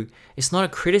of Wu. It's not a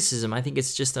criticism. I think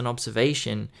it's just an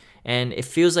observation. And it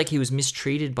feels like he was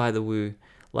mistreated by the Wu.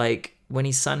 Like, when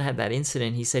his son had that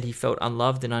incident, he said he felt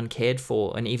unloved and uncared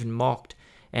for and even mocked.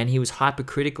 And he was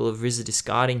hypercritical of RZA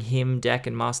discarding him, Deck,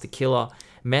 and Master Killer.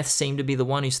 Meth seemed to be the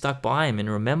one who stuck by him. And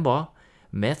remember,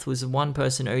 Meth was the one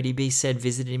person ODB said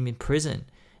visited him in prison.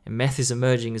 And Meth is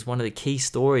emerging as one of the key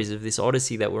stories of this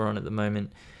odyssey that we're on at the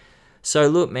moment. So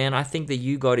look, man, I think that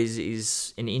You God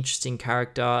is an interesting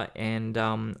character. And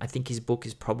I think his book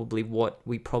is probably what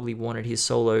we probably wanted his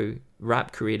solo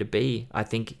rap career to be. I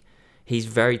think he's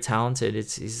very talented.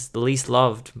 He's the least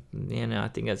loved. I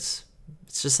think it's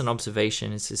just an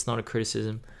observation. It's not a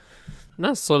criticism.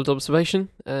 No, solid observation,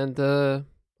 and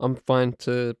I'm fine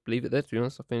to leave it there, to be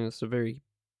honest. I think it's a very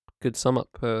good sum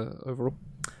up overall.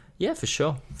 Yeah, for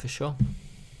sure.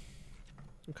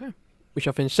 Okay. We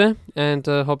shall finish there, and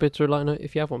hop into a light note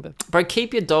if you have one, Ben. Bro,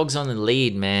 keep your dogs on the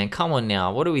lead, man. Come on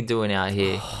now. What are we doing out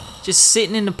here? Just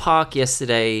sitting in the park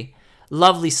yesterday,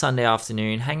 lovely Sunday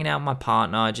afternoon, hanging out with my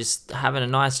partner, just having a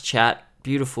nice chat,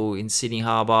 beautiful in Sydney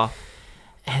Harbour.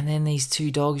 And then these two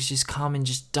dogs just come and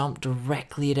just dump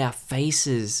directly at our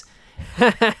faces.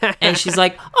 And she's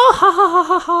like, oh, ha, ha, ha,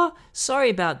 ha, ha.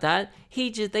 Sorry about that.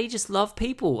 They just love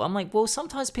people. I'm like, well,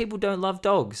 sometimes people don't love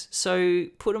dogs. So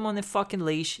put them on their fucking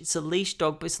leash. It's a leash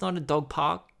dog, but it's not a dog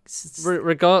park.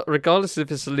 Regardless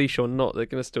if it's a leash or not, they're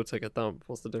going to still take a dump.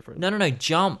 What's the difference? No.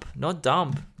 Jump. Not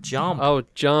dump. Jump. Oh,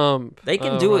 jump. They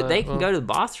can do it. They can go to the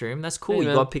bathroom. That's cool.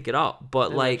 You got to pick it up.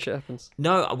 But shit happens.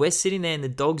 No, we're sitting there and the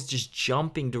dog's just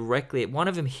jumping directly. One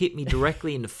of them hit me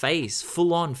directly in the face.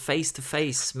 Full on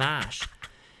face-to-face smash.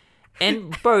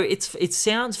 And, bro, it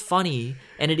sounds funny,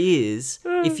 and it is,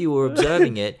 if you were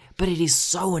observing it, but it is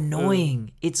so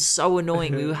annoying. It's so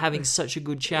annoying. We were having such a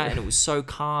good chat, and it was so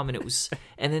calm,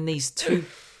 and then these two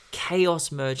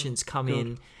chaos merchants come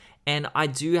in, and I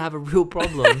do have a real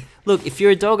problem. Look, if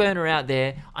you're a dog owner out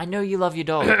there, I know you love your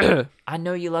dog. I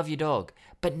know you love your dog.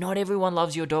 But not everyone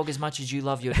loves your dog as much as you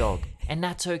love your dog. And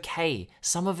that's okay.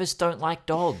 Some of us don't like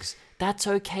dogs. That's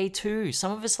okay too.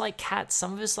 Some of us like cats.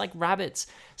 Some of us like rabbits.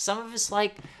 Some of us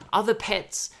like other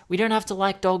pets. We don't have to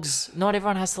like dogs. Not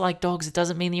everyone has to like dogs. It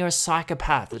doesn't mean you're a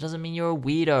psychopath. It doesn't mean you're a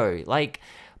weirdo.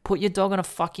 Put your dog on a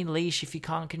fucking leash if you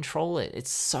can't control it.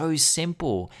 It's so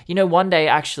simple. You know, one day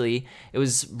actually, it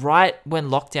was right when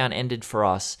lockdown ended for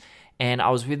us, and I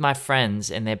was with my friends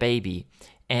and their baby,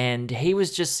 and he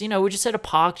was just, we're just at a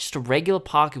park, just a regular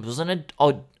park. It wasn't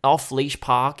an off-leash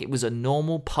park. It was a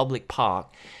normal public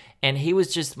park. And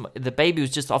the baby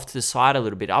was just off to the side a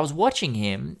little bit. I was watching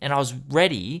him, and I was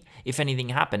ready if anything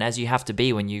happened, as you have to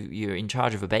be when you're in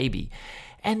charge of a baby.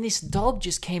 And this dog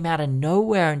just came out of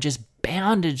nowhere and just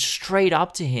bounded straight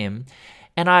up to him.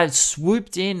 And I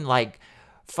swooped in like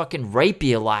fucking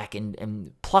rapier-like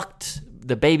and plucked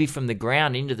the baby from the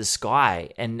ground into the sky.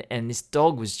 And this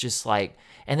dog was just like...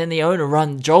 And then the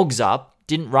owner jogged up.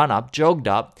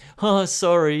 Oh,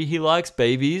 sorry, he likes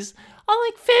babies. I'm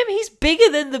like, fam, he's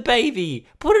bigger than the baby.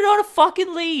 Put it on a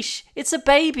fucking leash. It's a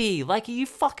baby. Like, are you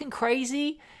fucking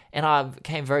crazy? And I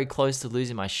came very close to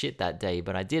losing my shit that day,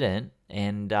 but I didn't.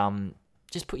 And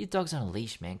just put your dogs on a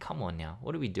leash, man. Come on now.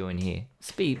 What are we doing here?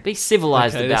 Let's be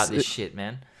civilized about this shit,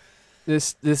 man.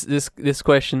 This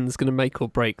question's gonna make or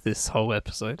break this whole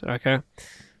episode. Okay.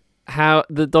 How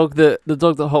the dog that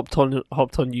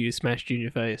hopped on you, smashed you in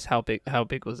your face? How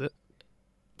big was it?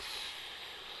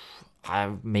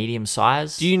 Medium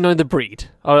size. Do you know the breed?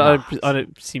 I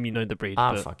don't assume you know the breed.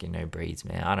 I don't fucking know breeds,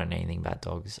 man. I don't know anything about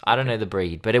dogs. I don't know the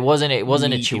breed, but it wasn't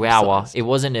a Chihuahua. Sized. It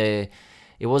wasn't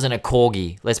a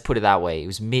corgi. Let's put it that way. It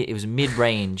was mid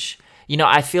range.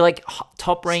 I feel like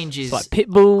top range is like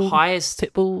pitbull. Highest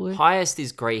Pitbull. Highest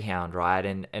is greyhound, right?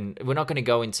 And we're not going to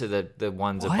go into the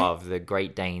ones What? above, the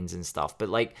Great Danes and stuff, but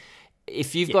like,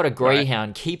 if you've got a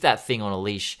greyhound, keep that thing on a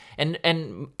leash. And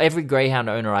every greyhound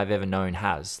owner I've ever known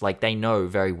has. Like, they know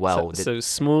very well. So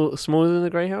smaller than the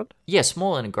greyhound? Yeah,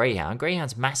 smaller than a greyhound.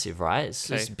 Greyhound's massive, right? It's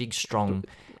just big, strong.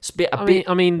 It's a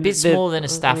bit smaller than a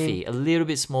staffy. A little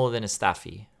bit smaller than a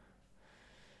staffy.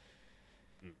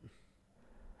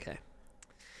 Okay.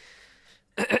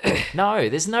 No,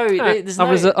 there's no.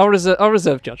 I'll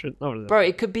reserve judgment. Bro,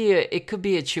 it could be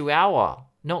a Chihuahua.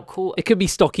 Not cool. It could be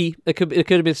stocky. It could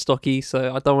have been stocky.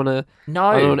 So I don't want to. No.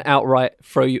 I don't want to outright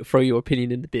throw your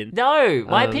opinion in the bin. No,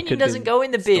 my opinion doesn't go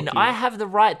in the bin. stocky. I have the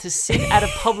right to sit at a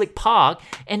public park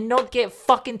and not get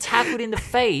fucking tackled in the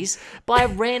face by a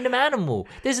random animal.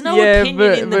 There's no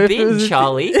opinion in the bin,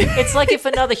 Charlie. It's like if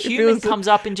another human comes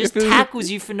up and just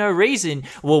tackles you for no reason.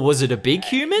 Well, was it a big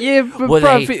human? Yeah, but were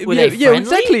bro, they yeah, friendly?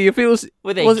 exactly. If it was,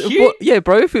 Were they cute? Yeah,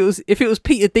 bro. If it was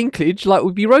Peter Dinklage, like,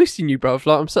 we'd be roasting you, bro.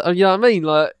 Like, you know what I mean?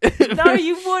 Like, No,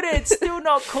 you wouldn't. Still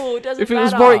not cool. It doesn't if it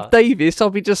matter. was Warwick Davis,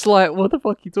 I'd be just like, what the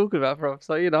fuck are you talking about, bro?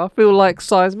 So, I feel like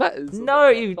size matters. No,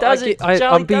 it doesn't. Charlie,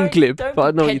 I'm being glib, don't but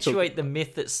I know what you're talking perpetuate the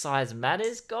myth that size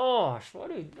matters. Gosh,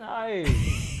 no.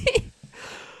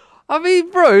 I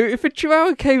mean, bro, if a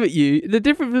Chihuahua came at you, the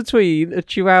difference between a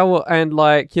Chihuahua and,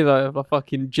 like, a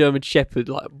fucking German Shepherd,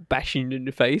 like, bashing you in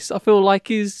the face, I feel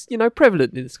like is,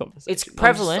 prevalent in this conversation. It's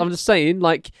prevalent. I'm just saying,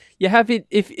 like, you have it,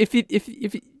 if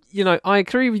I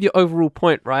agree with your overall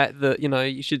point, right? That,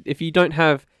 you should, if you don't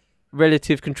have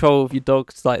relative control of your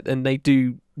dogs, like, and they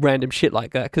do random shit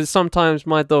like that, because sometimes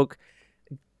my dog,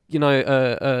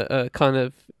 kind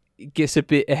of gets a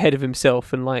bit ahead of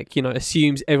himself and, like,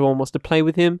 assumes everyone wants to play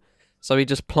with him. So he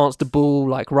just plants the ball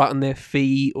like right on their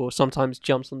feet, or sometimes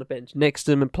jumps on the bench next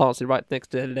to them and plants it right next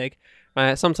to their leg.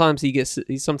 Right? Sometimes he gets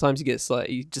like,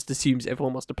 he just assumes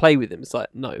everyone wants to play with him. It's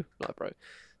like, no, like, bro,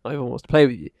 not everyone wants to play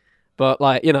with you. But,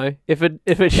 like, if a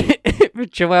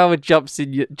Chihuahua jumps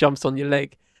on your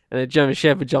leg and a German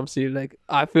Shepherd jumps on your leg,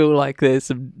 I feel like there's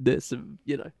some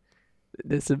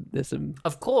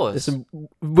Of course, there's some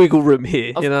wiggle room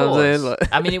here. Of you know course. what I'm saying? Like,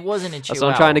 I mean, it wasn't a Chihuahua. that's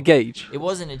what I'm trying to gauge. It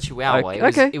wasn't a Chihuahua.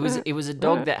 Okay. It was a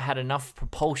dog that had enough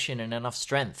propulsion and enough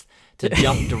strength to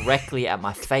jump directly at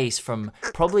my face from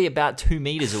probably about 2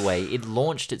 meters away. It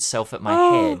launched itself at my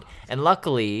head, and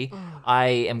luckily I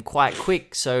am quite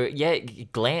quick. So yeah,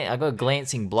 I got a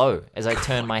glancing blow as I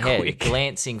turned my head,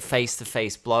 glancing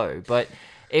face-to-face blow, but.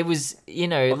 It was,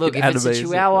 look, if it's a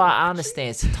Chihuahua, I understand.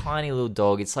 It's a tiny little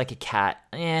dog. It's like a cat.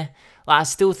 Yeah. Like, I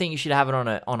still think you should have it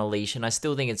on a leash, and I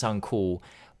still think it's uncool.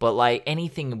 But, like,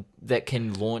 anything that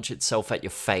can launch itself at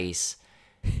your face,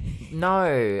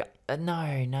 no. No.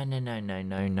 It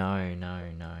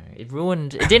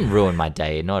didn't ruin my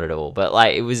day, not at all. But,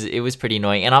 like, it was pretty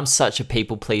annoying. And I'm such a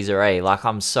people pleaser, eh? Like,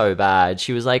 I'm so bad.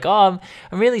 She was like, oh,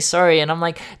 I'm really sorry. And I'm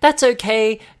like, that's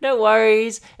okay. No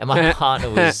worries. And my partner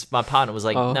was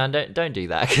like, no, don't do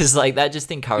that. Because, like, that just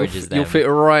encourages them. You'll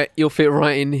fit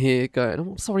right in here going,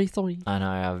 oh, sorry. I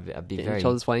know, I'd be very... Each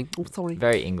other's way. Oh, sorry.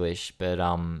 Very English, but,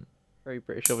 very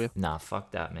British of you. Nah,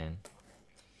 fuck that, man.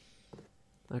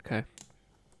 Okay.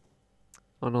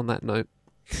 And on that note,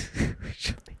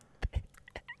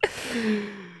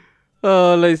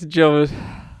 Oh, ladies and gentlemen,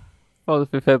 from the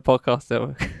Fifth Head Podcast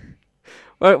Network.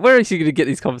 Where is you going to get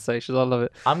these conversations? I love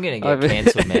it. I'm going to get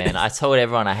cancelled, man. I told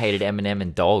everyone I hated Eminem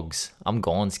and dogs. I'm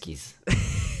gone, skis.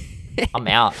 I'm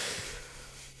out.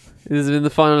 This has been the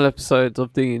final episode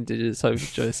of Digging Digits. Hope you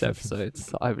enjoyed this episode.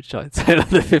 I would try and say on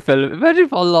the Fifth Element. Imagine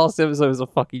if our last episode was a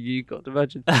fucking you god.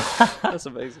 Imagine. That's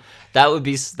amazing.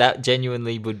 That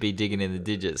genuinely would be digging in the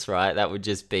digits, right? That would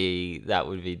be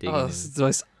digging in. It's the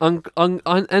most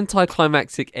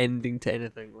anticlimactic ending to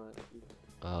anything. Like.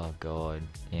 Oh, God.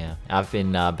 Yeah. I've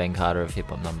been Ben Carter of Hip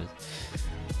Hop Numbers.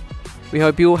 We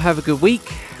hope you all have a good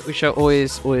week. We shall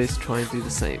always try and do the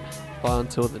same. Bye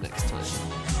until the next time.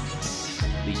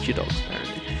 Beat your dogs,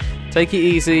 apparently. Take it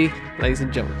easy, ladies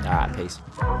and gentlemen. All right, peace.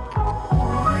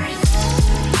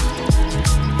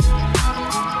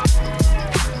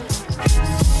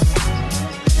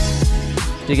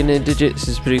 Digging in Digits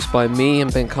is produced by me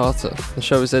and Ben Carter. The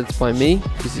show is edited by me.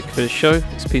 Music for the show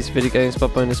is a piece of video games by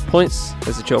Bonus Points.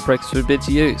 There's a jailbreak for a bit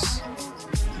to use.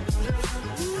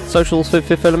 Socials for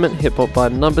Fifth Element, Hip Hop by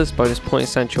Numbers, Bonus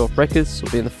Points, and Chop Records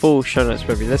will be in the full show notes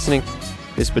wherever you're listening.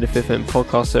 This has been a Fifth Element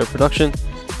podcast era production.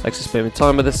 Thanks for spending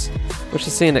time with us. We shall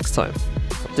see you next time.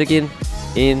 Digging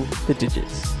in the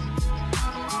Digits.